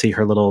and you can see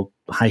her little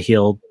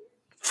high-heeled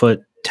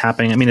foot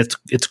tapping. I mean,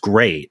 it's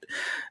great.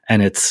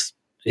 And it's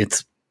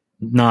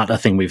not a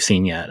thing we've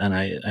seen yet. And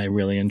I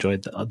really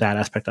enjoyed that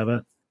aspect of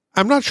it.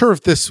 I'm not sure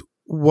if this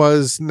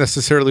was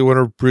necessarily one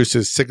of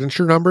Bruce's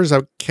signature numbers.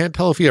 I can't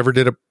tell if he ever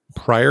did it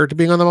prior to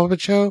being on the Muppet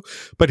Show,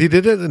 but he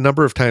did it a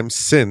number of times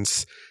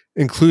since,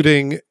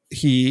 including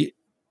he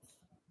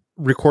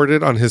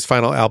recorded on his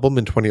final album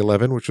in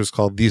 2011, which was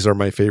called These Are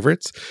My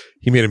Favorites.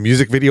 He made a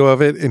music video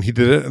of it, and he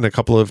did it in a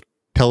couple of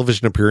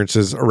television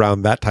appearances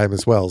around that time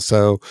as well.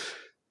 So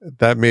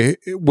that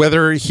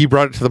whether he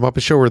brought it to the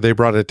Muppet Show or they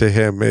brought it to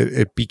him,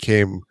 it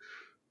became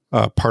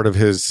part of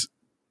his,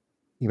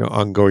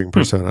 ongoing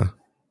persona.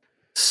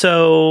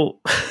 So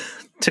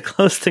to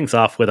close things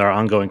off with our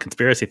ongoing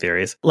conspiracy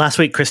theories, last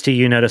week, Christy,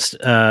 you noticed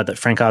that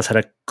Frank Oz had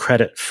a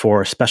credit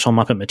for special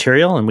Muppet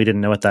material, and we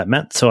didn't know what that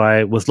meant. So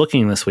I was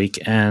looking this week,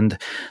 and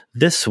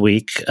this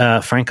week,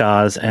 Frank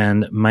Oz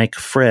and Mike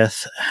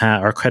Frith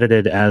are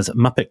credited as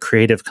Muppet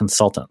Creative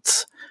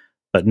Consultants,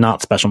 but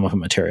not special Muppet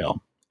material.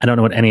 I don't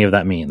know what any of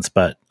that means,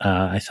 but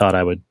I thought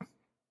I would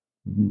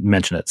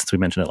mention it since we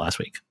mentioned it last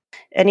week.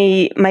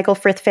 Any Michael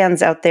Frith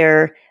fans out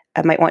there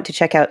might want to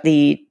check out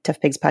the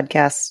Tough Pigs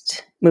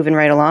podcast, Moving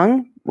Right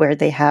Along, where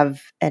they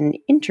have an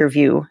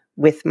interview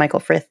with Michael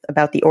Frith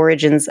about the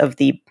origins of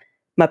the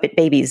Muppet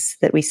babies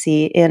that we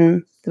see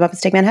in The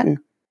Muppets Take Manhattan.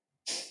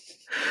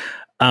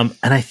 And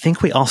I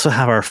think we also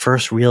have our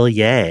first real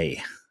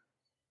yay.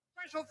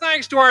 Special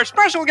thanks to our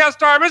special guest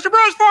star, Mr.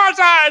 Bruce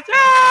Forsyth.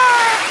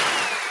 Yay!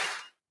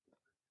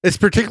 It's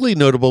particularly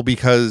notable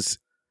because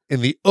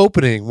in the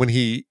opening, when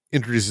he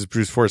introduces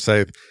Bruce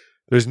Forsyth,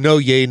 there's no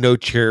yay, no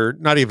cheer,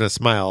 not even a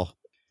smile.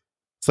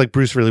 It's like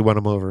Bruce really won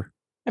him over.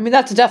 I mean,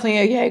 that's definitely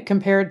a yay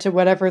compared to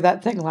whatever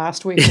that thing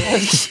last week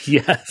was.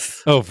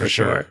 Yes. Oh, for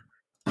sure.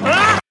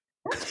 It's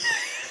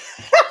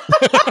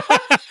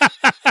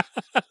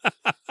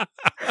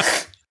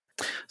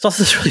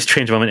also this really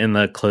strange moment in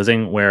the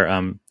closing where,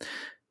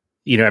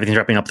 everything's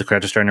wrapping up, the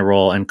credits are starting to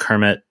roll, and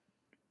Kermit,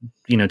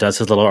 does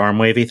his little arm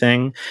wavy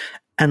thing.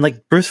 And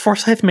like Bruce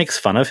Forsyth makes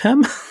fun of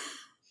him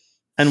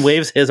and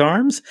waves his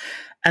arms.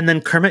 And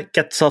then Kermit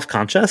gets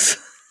self-conscious.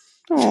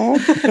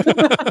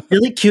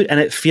 Really cute. And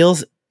it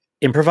feels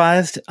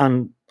improvised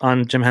on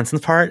Jim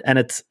Henson's part. And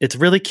it's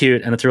really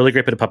cute. And it's a really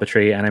great bit of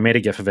puppetry. And I made a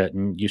GIF of it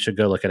and you should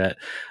go look at it.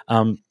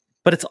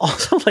 But it's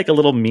also like a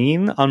little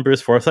mean on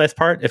Bruce Forsyth's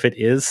part if it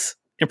is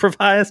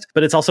improvised.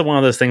 But it's also one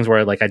of those things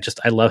where like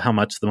I love how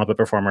much the Muppet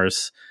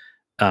performers,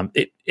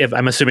 if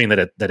I'm assuming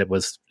that it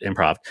was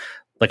improv,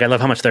 like I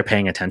love how much they're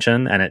paying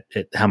attention and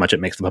how much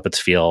it makes the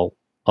Muppets feel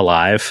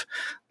alive.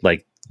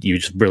 Like you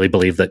just really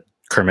believe that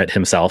Kermit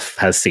himself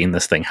has seen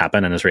this thing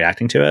happen and is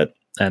reacting to it.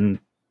 And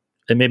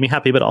it made me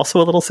happy, but also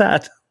a little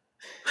sad.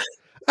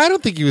 I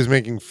don't think he was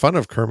making fun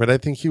of Kermit. I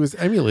think he was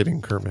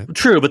emulating Kermit.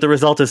 True, but the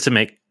result is to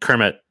make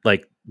Kermit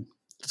like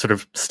sort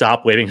of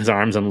stop waving his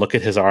arms and look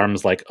at his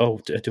arms like, oh,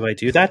 do I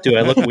do that? Do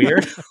I look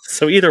weird?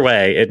 So either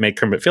way, it made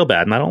Kermit feel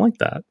bad, and I don't like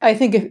that. I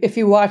think if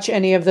you watch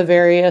any of the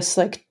various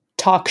like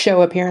talk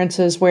show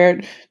appearances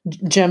where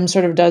Jim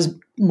sort of does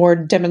more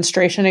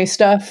demonstration-y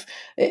stuff,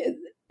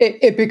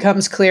 it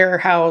becomes clear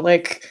how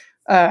like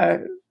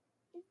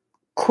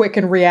quick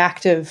and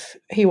reactive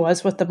he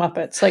was with the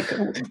Muppets. Like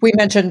we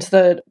mentioned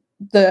the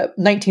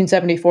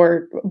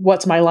 1974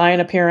 What's My Line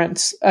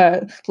appearance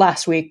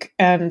last week,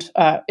 and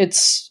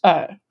it's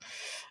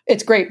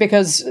great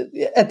because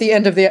at the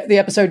end of the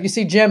episode you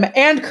see Jim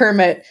and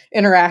Kermit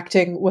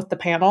interacting with the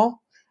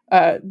panel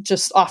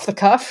just off the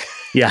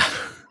cuff. Yeah.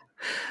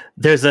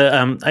 There's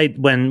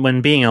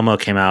when Being Elmo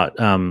came out,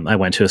 I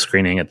went to a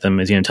screening at the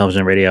Museum of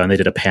Television and Radio, and they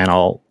did a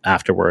panel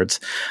afterwards.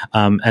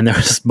 And there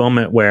was this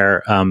moment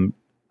where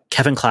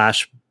Kevin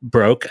Clash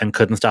broke and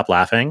couldn't stop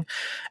laughing,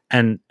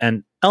 and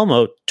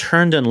Elmo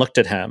turned and looked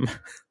at him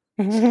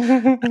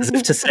as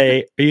if to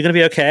say, "Are you going to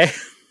be okay?"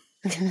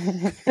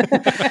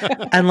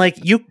 And like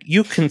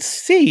you can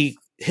see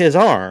his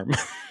arm,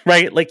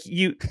 right? Like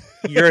you're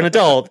an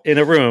adult in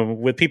a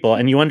room with people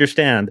and you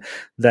understand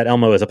that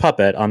Elmo is a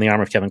puppet on the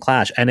arm of Kevin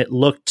Clash. And it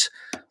looked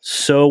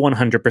so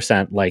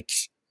 100% like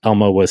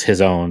Elmo was his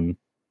own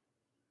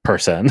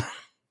person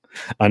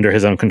under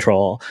his own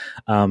control.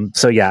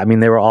 So yeah, I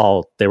mean, they were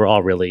all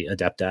really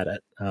adept at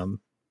it.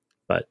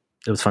 But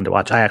it was fun to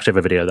watch. I actually have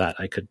a video that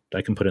I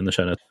can put in the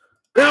show notes.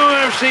 Now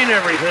I've seen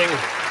everything.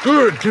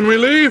 Good. Can we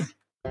leave?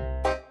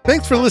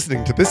 Thanks for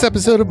listening to this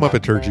episode of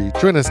Muppeturgy.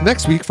 Join us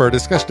next week for our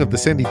discussion of the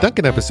Sandy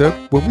Duncan episode,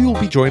 when we will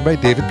be joined by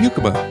David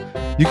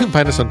Buikema. You can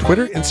find us on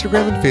Twitter,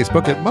 Instagram, and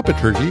Facebook at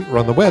Muppeturgy, or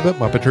on the web at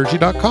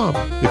Muppeturgy.com.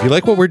 If you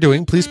like what we're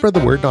doing, please spread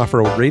the word and offer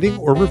a rating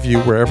or review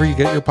wherever you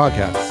get your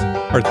podcasts.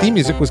 Our theme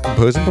music was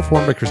composed and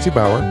performed by Christy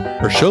Bauer.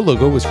 Our show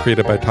logo was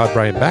created by Todd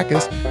Bryan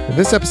Backus, and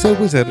this episode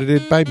was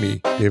edited by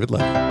me, David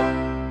Levy.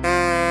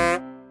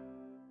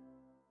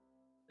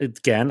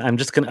 Again,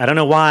 I don't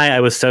know why I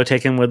was so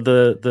taken with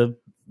the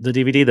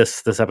DVD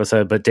this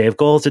episode, but Dave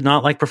Goelz did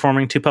not like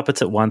performing two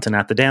puppets at once and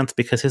at the dance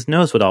because his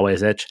nose would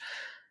always itch.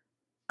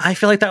 I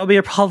feel like that would be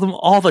a problem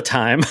all the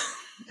time.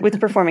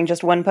 With performing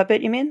just one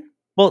puppet, you mean?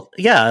 Well,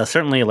 yeah,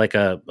 certainly like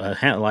a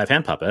live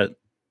hand puppet.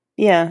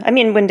 Yeah, I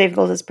mean, when Dave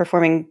Goelz is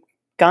performing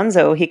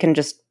Gonzo, he can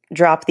just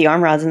drop the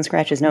arm rods and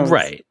scratch his nose.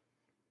 Right.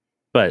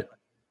 But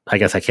I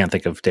guess I can't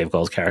think of Dave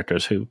Goelz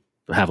characters who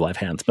have live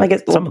hands, but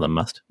some of them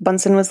must.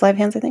 Bunsen was live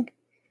hands, I think.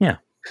 Yeah.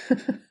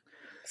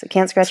 So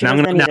can't scratch so his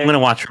nose. Now I'm going to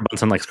watch for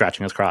Bunsen like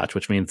scratching his crotch,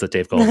 which means that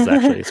Dave Goelz is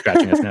actually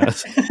scratching his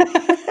nose.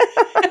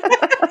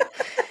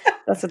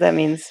 That's what that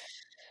means.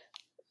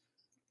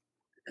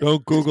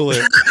 Don't Google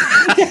it.